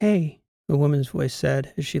 "Hey," the woman's voice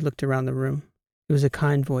said as she looked around the room. It was a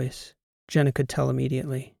kind voice. Jenna could tell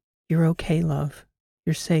immediately. "You're okay, love.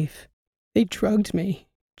 You're safe." "They drugged me,"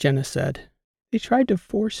 Jenna said. "They tried to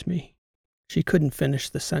force me." She couldn't finish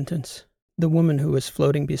the sentence. The woman who was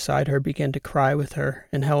floating beside her began to cry with her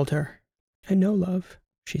and held her. "I know, love,"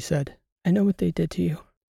 she said. "I know what they did to you.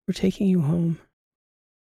 We're taking you home."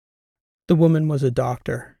 The woman was a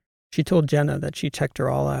doctor. She told Jenna that she checked her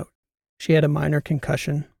all out. She had a minor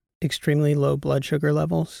concussion, extremely low blood sugar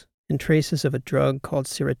levels, and traces of a drug called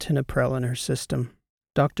serotinipral in her system.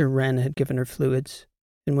 Dr. Wren had given her fluids,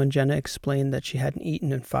 and when Jenna explained that she hadn't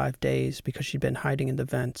eaten in 5 days because she'd been hiding in the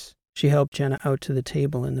vents, she helped Jenna out to the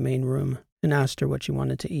table in the main room and asked her what she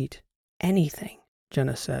wanted to eat. Anything,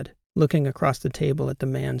 Jenna said, looking across the table at the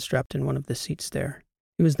man strapped in one of the seats there.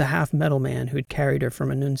 He was the half-metal man who'd carried her from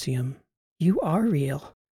Annuncium. You are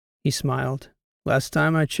real. He smiled. Last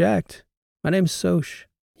time I checked. My name's Soch.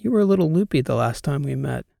 You were a little loopy the last time we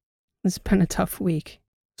met. It's been a tough week.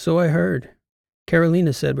 So I heard.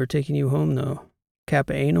 Carolina said we're taking you home, though.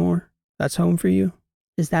 Kappa Anor? That's home for you?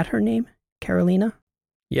 Is that her name? Carolina?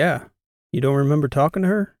 Yeah. You don't remember talking to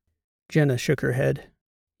her? Jenna shook her head.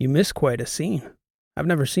 You missed quite a scene. I've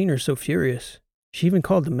never seen her so furious. She even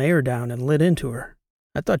called the mayor down and lit into her.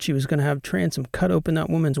 I thought she was going to have Transom cut open that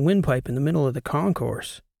woman's windpipe in the middle of the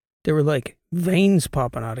concourse. There were like veins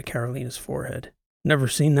popping out of Carolina's forehead. Never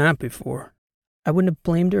seen that before. I wouldn't have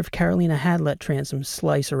blamed her if Carolina had let Transom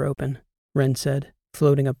slice her open, Wren said,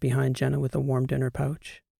 floating up behind Jenna with a warm dinner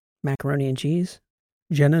pouch. Macaroni and cheese?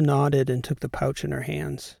 Jenna nodded and took the pouch in her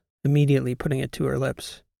hands, immediately putting it to her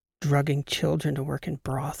lips. Drugging children to work in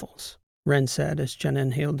brothels, Wren said as Jenna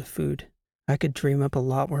inhaled the food. I could dream up a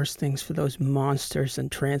lot worse things for those monsters than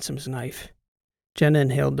Transom's knife. Jenna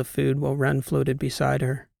inhaled the food while Wren floated beside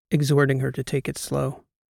her, exhorting her to take it slow.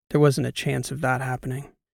 There wasn't a chance of that happening.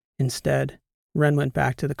 Instead, Wren went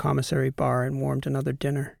back to the commissary bar and warmed another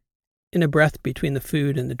dinner. In a breath between the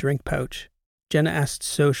food and the drink pouch, Jenna asked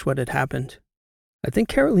Soch what had happened. I think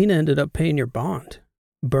Carolina ended up paying your bond.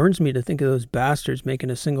 Burns me to think of those bastards making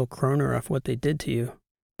a single kroner off what they did to you.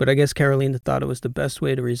 But I guess Carolina thought it was the best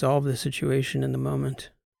way to resolve the situation in the moment.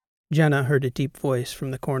 Jenna heard a deep voice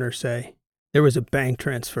from the corner say, There was a bank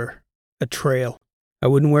transfer. A trail. I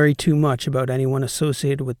wouldn't worry too much about anyone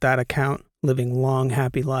associated with that account living long,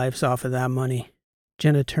 happy lives off of that money.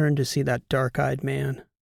 Jenna turned to see that dark-eyed man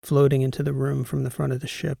floating into the room from the front of the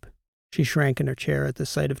ship. She shrank in her chair at the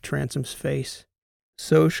sight of Transom's face.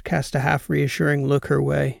 Soch cast a half-reassuring look her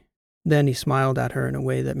way. Then he smiled at her in a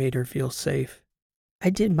way that made her feel safe. I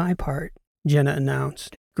did my part, Jenna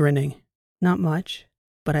announced, grinning. Not much,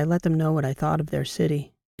 but I let them know what I thought of their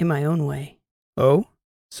city, in my own way. Oh?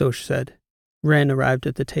 Soch said. Wren arrived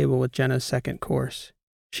at the table with Jenna's second course.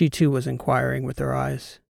 She too was inquiring with her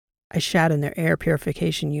eyes. I shat in their air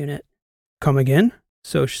purification unit. Come again?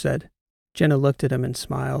 Soch said. Jenna looked at him and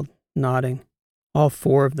smiled, nodding. All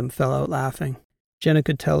 4 of them fell out laughing. Jenna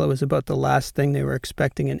could tell it was about the last thing they were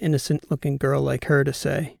expecting an innocent-looking girl like her to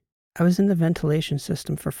say. I was in the ventilation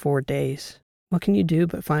system for 4 days. What can you do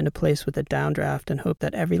but find a place with a downdraft and hope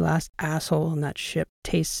that every last asshole on that ship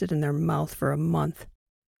tastes it in their mouth for a month?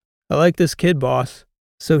 I like this kid, boss,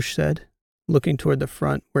 Soch said, looking toward the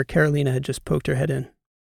front where Carolina had just poked her head in.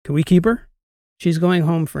 Can we keep her? She's going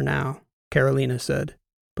home for now, Carolina said.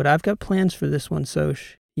 But I've got plans for this one,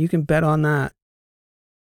 Soch. You can bet on that.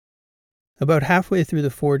 About halfway through the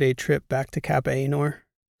 4-day trip back to Kappa Anor,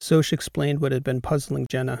 Soch explained what had been puzzling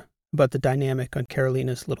Jenna about the dynamic on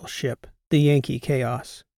Carolina's little ship, the Yankee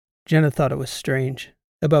Chaos. Jenna thought it was strange.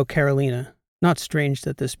 About Carolina. Not strange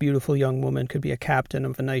that this beautiful young woman could be a captain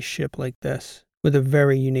of a nice ship like this, with a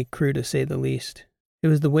very unique crew to say the least. It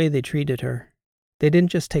was the way they treated her. They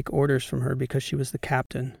didn't just take orders from her because she was the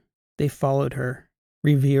captain. They followed her,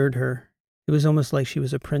 revered her. It was almost like she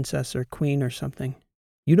was a princess or queen or something.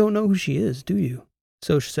 You don't know who she is, do you?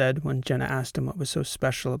 Soch said when Jenna asked him what was so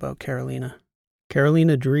special about Carolina.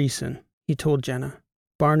 Carolina Dreesen, he told Jenna.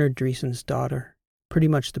 Barnard Dreesen's daughter. Pretty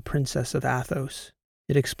much the princess of Athos.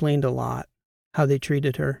 It explained a lot. How they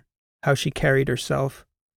treated her. How she carried herself.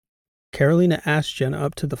 Carolina asked Jenna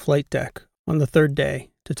up to the flight deck on the 3rd day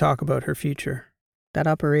to talk about her future. That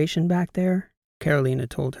operation back there, Carolina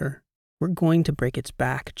told her. We're going to break its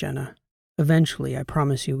back, Jenna. Eventually, I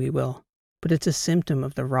promise you we will. But it's a symptom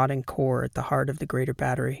of the rotting core at the heart of the greater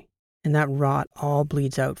battery. And that rot all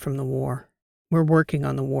bleeds out from the war. We're working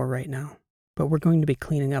on the war right now, but we're going to be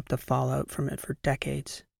cleaning up the fallout from it for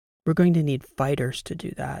decades. We're going to need fighters to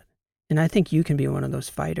do that. And I think you can be one of those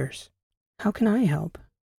fighters. How can I help?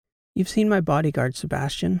 You've seen my bodyguard,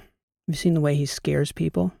 Sebastian. You've seen the way he scares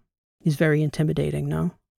people. He's very intimidating,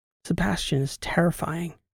 no? Sebastian is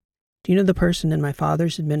terrifying. Do you know the person in my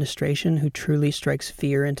father's administration who truly strikes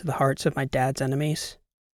fear into the hearts of my dad's enemies?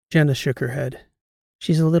 Jenna shook her head.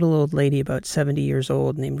 She's a little old lady about 70 years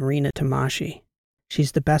old named Rena Tamashi.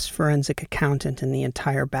 She's the best forensic accountant in the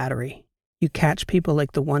entire battery. You catch people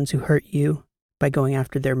like the ones who hurt you by going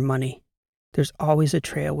after their money. There's always a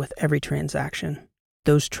trail with every transaction.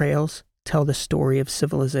 Those trails tell the story of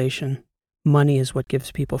civilization. Money is what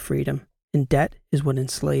gives people freedom, and debt is what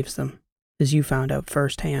enslaves them, as you found out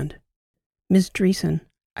firsthand. Miss Dreesen,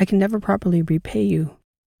 I can never properly repay you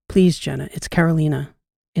Please, Jenna, it's Carolina.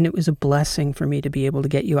 And it was a blessing for me to be able to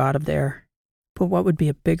get you out of there. But what would be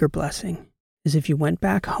a bigger blessing is if you went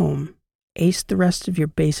back home, aced the rest of your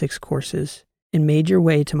basics courses, and made your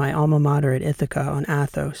way to my alma mater at Ithaca on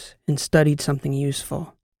Athos and studied something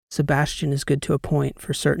useful. Sebastian is good to a point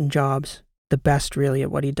for certain jobs, the best really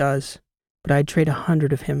at what he does, but I'd trade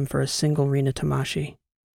 100 of him for a single Rina Tamashi.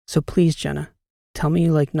 So please, Jenna, tell me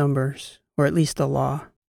you like numbers, or at least the law.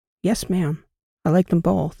 Yes, ma'am. I like them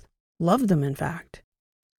both. Love them, in fact.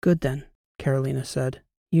 Good then, Carolina said.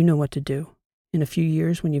 You know what to do. In a few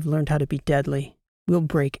years, when you've learned how to be deadly, we'll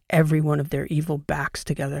break every one of their evil backs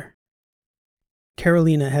together.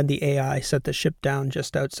 Carolina had the AI set the ship down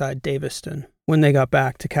just outside Daveston when they got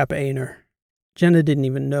back to Kappa Aner. Jenna didn't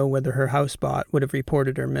even know whether her housebot would have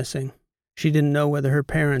reported her missing. She didn't know whether her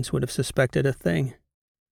parents would have suspected a thing.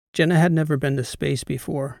 Jenna had never been to space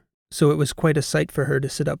before, so it was quite a sight for her to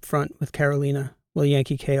sit up front with Carolina while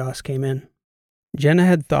Yankee Chaos came in. Jenna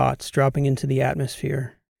had thoughts dropping into the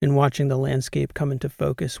atmosphere and watching the landscape come into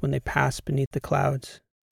focus when they passed beneath the clouds.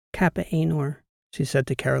 Kappa Aner, she said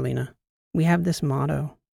to Carolina. We have this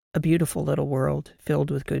motto, a beautiful little world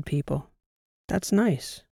filled with good people. That's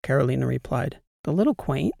nice, Carolina replied. A little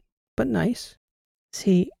quaint, but nice.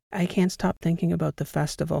 See, I can't stop thinking about the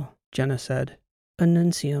festival, Jenna said.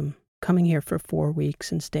 Annuncium, coming here for 4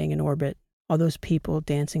 weeks and staying in orbit, all those people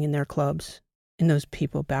dancing in their clubs, and those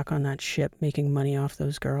people back on that ship making money off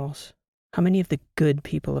those girls. How many of the good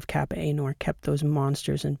people of Kappa Aner kept those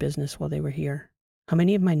monsters in business while they were here? How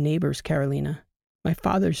many of my neighbors, Carolina? My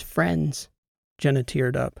father's friends. Jenna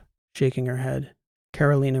teared up, shaking her head.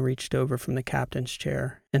 Carolina reached over from the captain's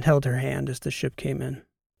chair and held her hand as the ship came in.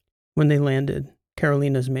 When they landed,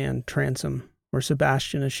 Carolina's man, Transom, or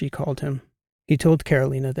Sebastian as she called him, he told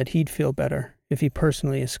Carolina that he'd feel better if he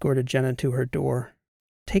personally escorted Jenna to her door.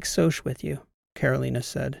 Take Soch with you, Carolina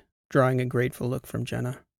said, drawing a grateful look from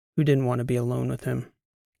Jenna, who didn't want to be alone with him.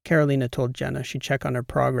 Carolina told Jenna she'd check on her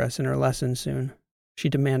progress in her lesson soon. She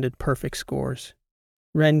demanded perfect scores.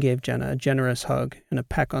 Ren gave Jenna a generous hug and a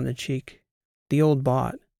peck on the cheek. The old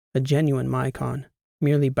bot, a genuine Mycon,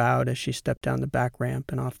 merely bowed as she stepped down the back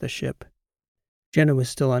ramp and off the ship. Jenna was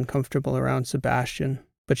still uncomfortable around Sebastian,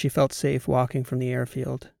 but she felt safe walking from the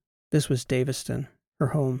airfield. This was Daveston, her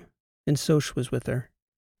home, and Soch was with her.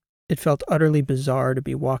 It felt utterly bizarre to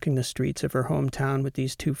be walking the streets of her hometown with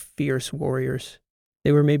these two fierce warriors.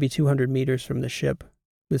 They were maybe 200 meters from the ship,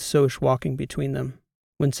 with Soch walking between them,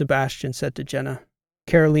 when Sebastian said to Jenna,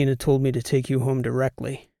 Carolina told me to take you home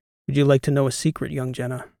directly. Would you like to know a secret, young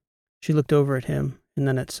Jenna? She looked over at him and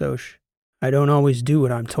then at Soch. I don't always do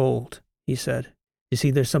what I'm told, he said. You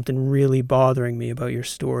see, there's something really bothering me about your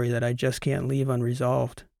story that I just can't leave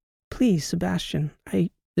unresolved. Please, Sebastian,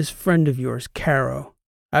 This friend of yours, Caro,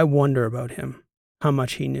 I wonder about him, how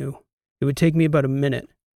much he knew. It would take me about a minute,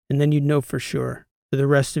 and then you'd know for sure, for the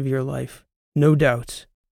rest of your life. No doubts.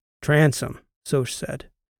 Transom, Soch said.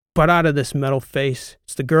 Butt out of this metal face.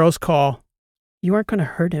 It's the girl's call. You aren't going to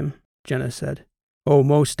hurt him, Jenna said. Oh,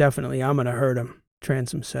 most definitely I'm going to hurt him,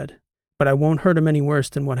 Transom said. But I won't hurt him any worse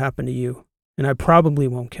than what happened to you. And I probably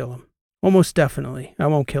won't kill him. Almost definitely, I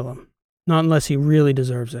won't kill him. Not unless he really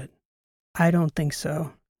deserves it. I don't think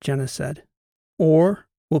so, Jenna said. Or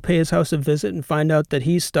we'll pay his house a visit and find out that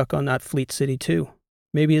he's stuck on that Fleet City too.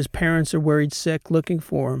 Maybe his parents are worried sick looking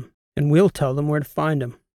for him, and we'll tell them where to find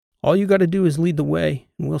him. All you got to do is lead the way,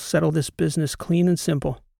 and we'll settle this business clean and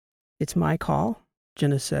simple. It's my call,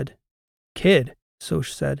 Jenna said. Kid,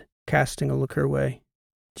 Soch said, casting a look her way.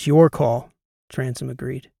 It's your call, Transom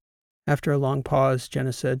agreed. After a long pause,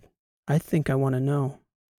 Jenna said, I think I want to know.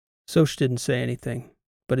 Soch didn't say anything,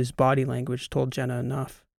 but his body language told Jenna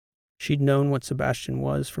enough. She'd known what Sebastian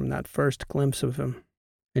was from that first glimpse of him,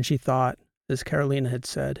 and she thought, as Carolina had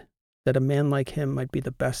said, that a man like him might be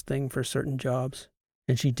the best thing for certain jobs.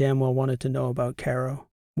 And she damn well wanted to know about Caro,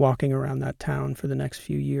 walking around that town for the next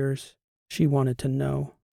few years. She wanted to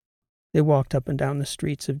know. They walked up and down the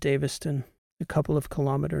streets of Daveston, a couple of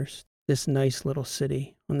kilometers, this nice little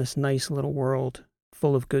city on this nice little world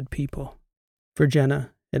full of good people. For Jenna,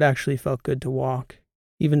 it actually felt good to walk,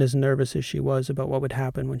 even as nervous as she was about what would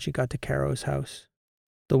happen when she got to Caro's house.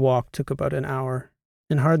 The walk took about an hour,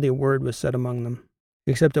 and hardly a word was said among them,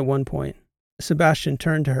 except at one point. Sebastian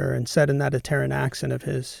turned to her and said in that Terran accent of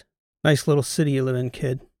his, Nice little city you live in,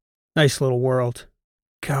 kid. Nice little world.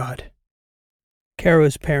 God.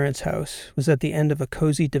 Caro's parents' house was at the end of a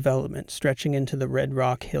cozy development stretching into the Red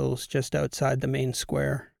Rock Hills just outside the main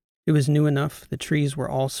square. It was new enough, the trees were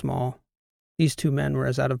all small. These two men were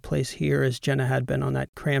as out of place here as Jenna had been on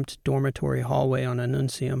that cramped dormitory hallway on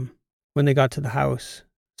Annuncium. When they got to the house,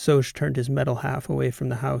 Soch turned his metal half away from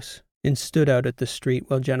the house and stood out at the street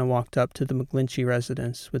while Jenna walked up to the McGlinchey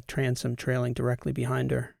residence with Transome trailing directly behind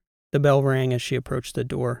her. The bell rang as she approached the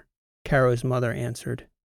door. Caro's mother answered.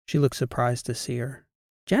 She looked surprised to see her.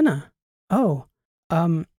 "Jenna? Oh,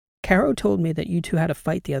 Caro told me that you two had a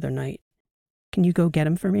fight the other night. Can you go get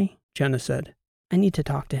him for me?" Jenna said. "I need to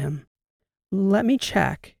talk to him." "Let me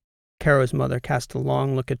check." Caro's mother cast a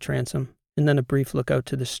long look at Transome and then a brief look out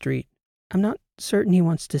to the street. "I'm not certain he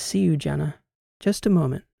wants to see you, Jenna. Just a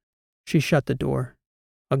moment." She shut the door.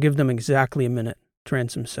 "I'll give them exactly a minute,"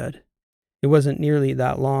 Transome said. It wasn't nearly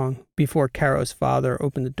that long before Caro's father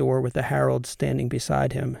opened the door with the Harold standing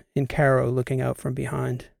beside him and Caro looking out from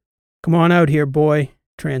behind. "Come on out here, boy,"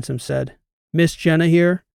 Transome said. "Miss Jenna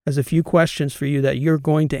here has a few questions for you that you're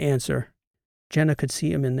going to answer." Jenna could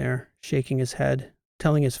see him in there, shaking his head,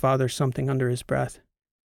 telling his father something under his breath.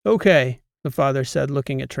 "Okay," the father said,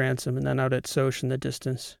 looking at Transome and then out at Soch in the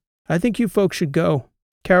distance. "I think you folks should go.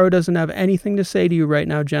 Caro doesn't have anything to say to you right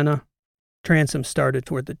now, Jenna." Transome started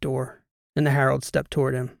toward the door, and the Harold stepped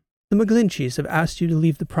toward him. "The McGlincheys have asked you to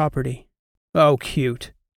leave the property." "Oh,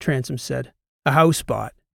 cute," Transome said. "A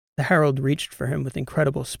housebot." The Harold reached for him with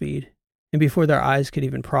incredible speed, and before their eyes could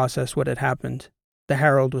even process what had happened, the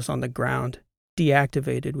Harold was on the ground,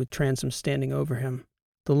 deactivated with Transome standing over him,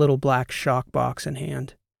 the little black shock box in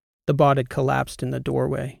hand. The bot had collapsed in the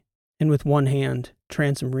doorway, and with one hand,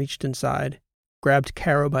 Transome reached inside, grabbed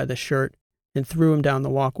Caro by the shirt, and threw him down the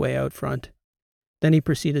walkway out front. Then he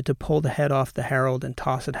proceeded to pull the head off the Harold and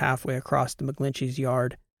toss it halfway across the McGlinchey's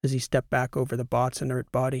yard as he stepped back over the bot's inert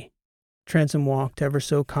body. Transome walked ever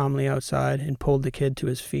so calmly outside and pulled the kid to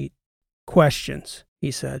his feet. "Questions,"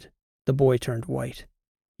 he said. The boy turned white.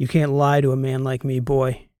 "You can't lie to a man like me,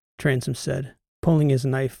 boy," Transome said, pulling his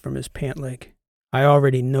knife from his pant leg. "I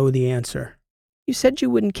already know the answer." "You said you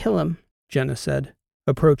wouldn't kill him," Jenna said,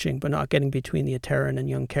 approaching but not getting between the Ateran and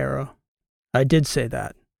young Caro. "I did say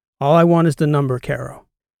that. All I want is the number, Caro.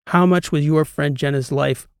 How much was your friend Jenna's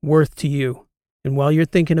life worth to you? And while you're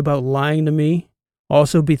thinking about lying to me,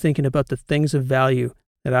 also be thinking about the things of value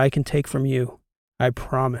that I can take from you. I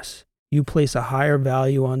promise. You place a higher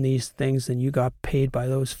value on these things than you got paid by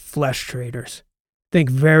those flesh traders. Think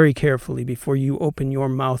very carefully before you open your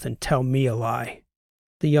mouth and tell me a lie."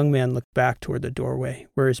 The young man looked back toward the doorway,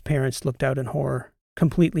 where his parents looked out in horror,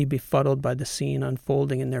 completely befuddled by the scene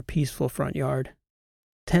unfolding in their peaceful front yard.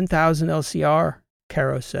 10,000 LCR,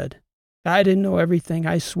 Caro said. "I didn't know everything,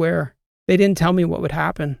 I swear. They didn't tell me what would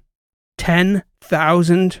happen."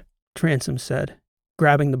 10,000, Transome said,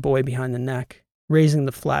 grabbing the boy behind the neck, raising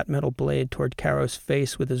the flat metal blade toward Caro's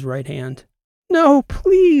face with his right hand. "No,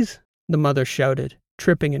 please," the mother shouted,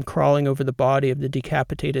 tripping and crawling over the body of the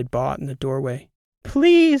decapitated bot in the doorway.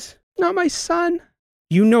 "Please, not my son."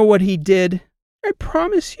 "You know what he did." "I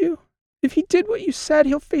promise you, if he did what you said,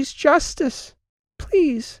 he'll face justice.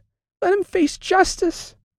 Please, let him face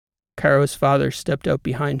justice." Caro's father stepped out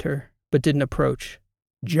behind her, but didn't approach.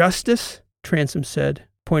 "Justice?" Transome said,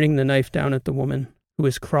 pointing the knife down at the woman, who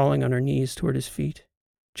was crawling on her knees toward his feet.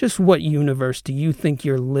 "Just what universe do you think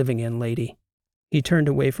you're living in, lady?" He turned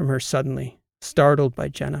away from her suddenly, startled by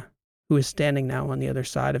Jenna, who was standing now on the other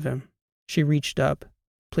side of him. She reached up,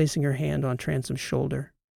 placing her hand on Transome's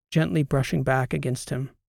shoulder, gently brushing back against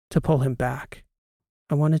him, to pull him back.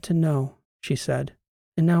 "I wanted to know," she said,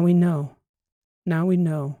 "and now we know. Now we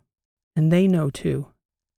know. And they know, too."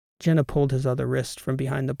 Jenna pulled his other wrist from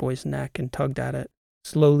behind the boy's neck and tugged at it,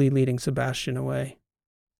 slowly leading Sebastian away.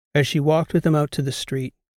 As she walked with him out to the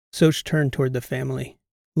street, Soch turned toward the family,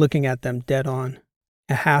 looking at them dead on.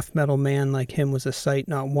 A half-metal man like him was a sight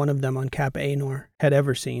not one of them on Cap Anor had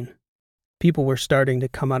ever seen. People were starting to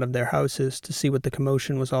come out of their houses to see what the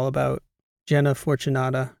commotion was all about. Jenna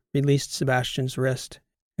Fortunata released Sebastian's wrist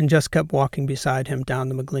and just kept walking beside him down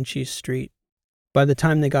the McGlinchey's street. By the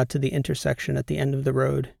time they got to the intersection at the end of the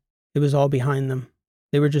road, it was all behind them.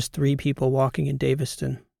 They were just 3 people walking in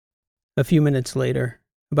Daveston. A few minutes later,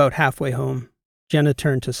 about halfway home, Jenna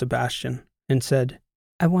turned to Sebastian and said,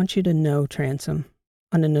 "I want you to know, Transome,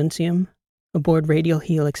 on Annuncium, aboard Radial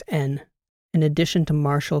Helix N, in addition to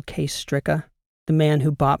Marshal Case Stricka, the man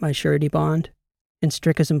who bought my surety bond, and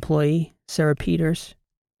Stricka's employee, Sarah Peters,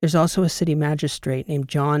 there's also a city magistrate named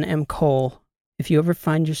John M. Cole. If you ever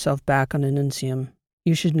find yourself back on Annuncium,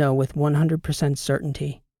 you should know with 100%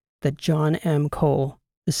 certainty that John M. Cole,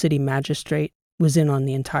 the city magistrate, was in on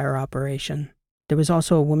the entire operation. There was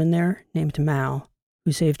also a woman there named Mal,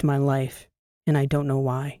 who saved my life, and I don't know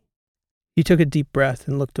why." He took a deep breath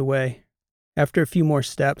and looked away. After a few more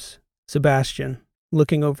steps, Sebastian,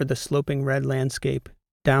 looking over the sloping red landscape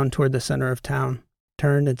down toward the center of town,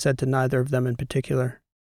 turned and said to neither of them in particular,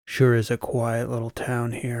 Sure is a quiet little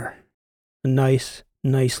town here. A nice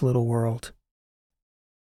little world.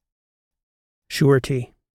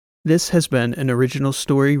 Surety. This has been an original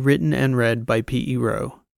story written and read by P.E.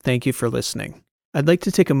 Rowe. Thank you for listening. I'd like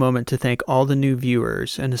to take a moment to thank all the new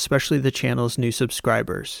viewers and especially the channel's new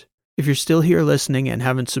subscribers. If you're still here listening and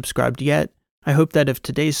haven't subscribed yet, I hope that if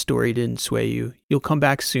today's story didn't sway you, you'll come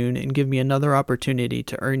back soon and give me another opportunity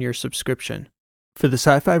to earn your subscription. For the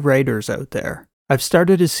sci-fi writers out there, I've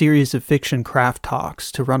started a series of fiction craft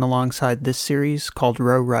talks to run alongside this series called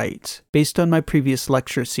Rowe Writes, based on my previous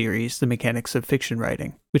lecture series, The Mechanics of Fiction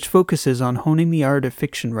Writing, which focuses on honing the art of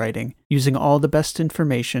fiction writing using all the best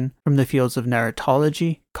information from the fields of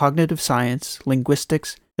narratology, cognitive science,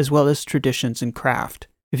 linguistics, as well as traditions and craft.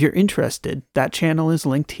 If you're interested, that channel is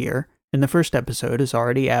linked here, and the first episode is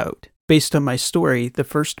already out, based on my story, The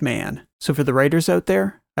First Man. So for the writers out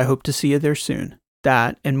there, I hope to see you there soon.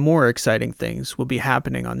 That and more exciting things will be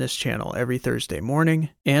happening on this channel every Thursday morning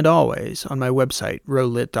and always on my website,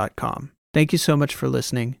 rowelit.com. Thank you so much for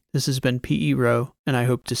listening. This has been P.E. Rowe, and I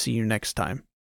hope to see you next time.